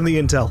immediately than the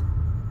intel.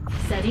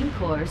 Setting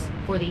course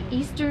for the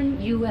Eastern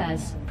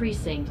U.S.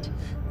 Precinct.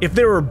 If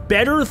there were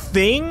better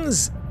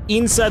things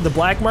inside the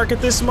black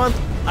market this month,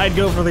 I'd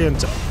go for the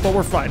intel, but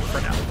we're fine for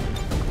now.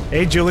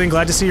 Hey, Julian,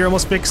 glad to see you're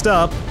almost fixed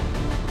up.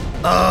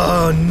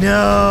 Oh,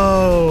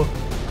 no.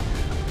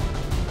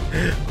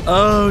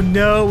 Oh,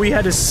 no, we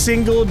had a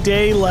single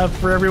day left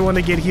for everyone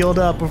to get healed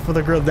up before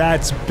the girl.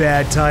 That's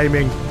bad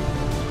timing.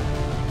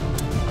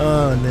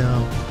 Oh,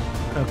 no.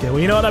 Okay, well,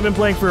 you know what? I've been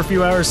playing for a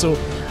few hours, so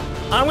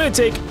I'm gonna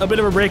take a bit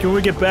of a break, and when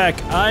we get back,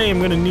 I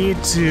am gonna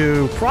need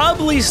to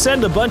probably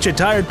send a bunch of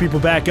tired people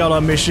back out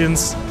on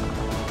missions.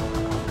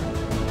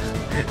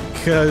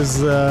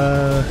 Because,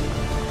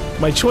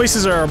 my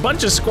choices are a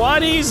bunch of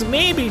squaddies,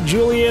 maybe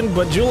Julian,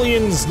 but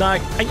Julian's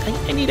not...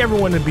 I need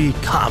everyone to be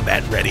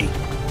combat ready.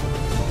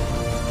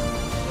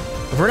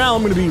 But for now,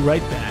 I'm gonna be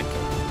right back.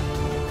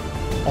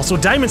 Also,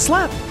 Diamond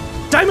Slap!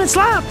 Diamond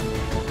Slap!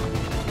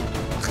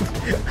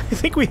 I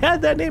think we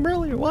had that name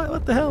earlier.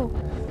 What the hell?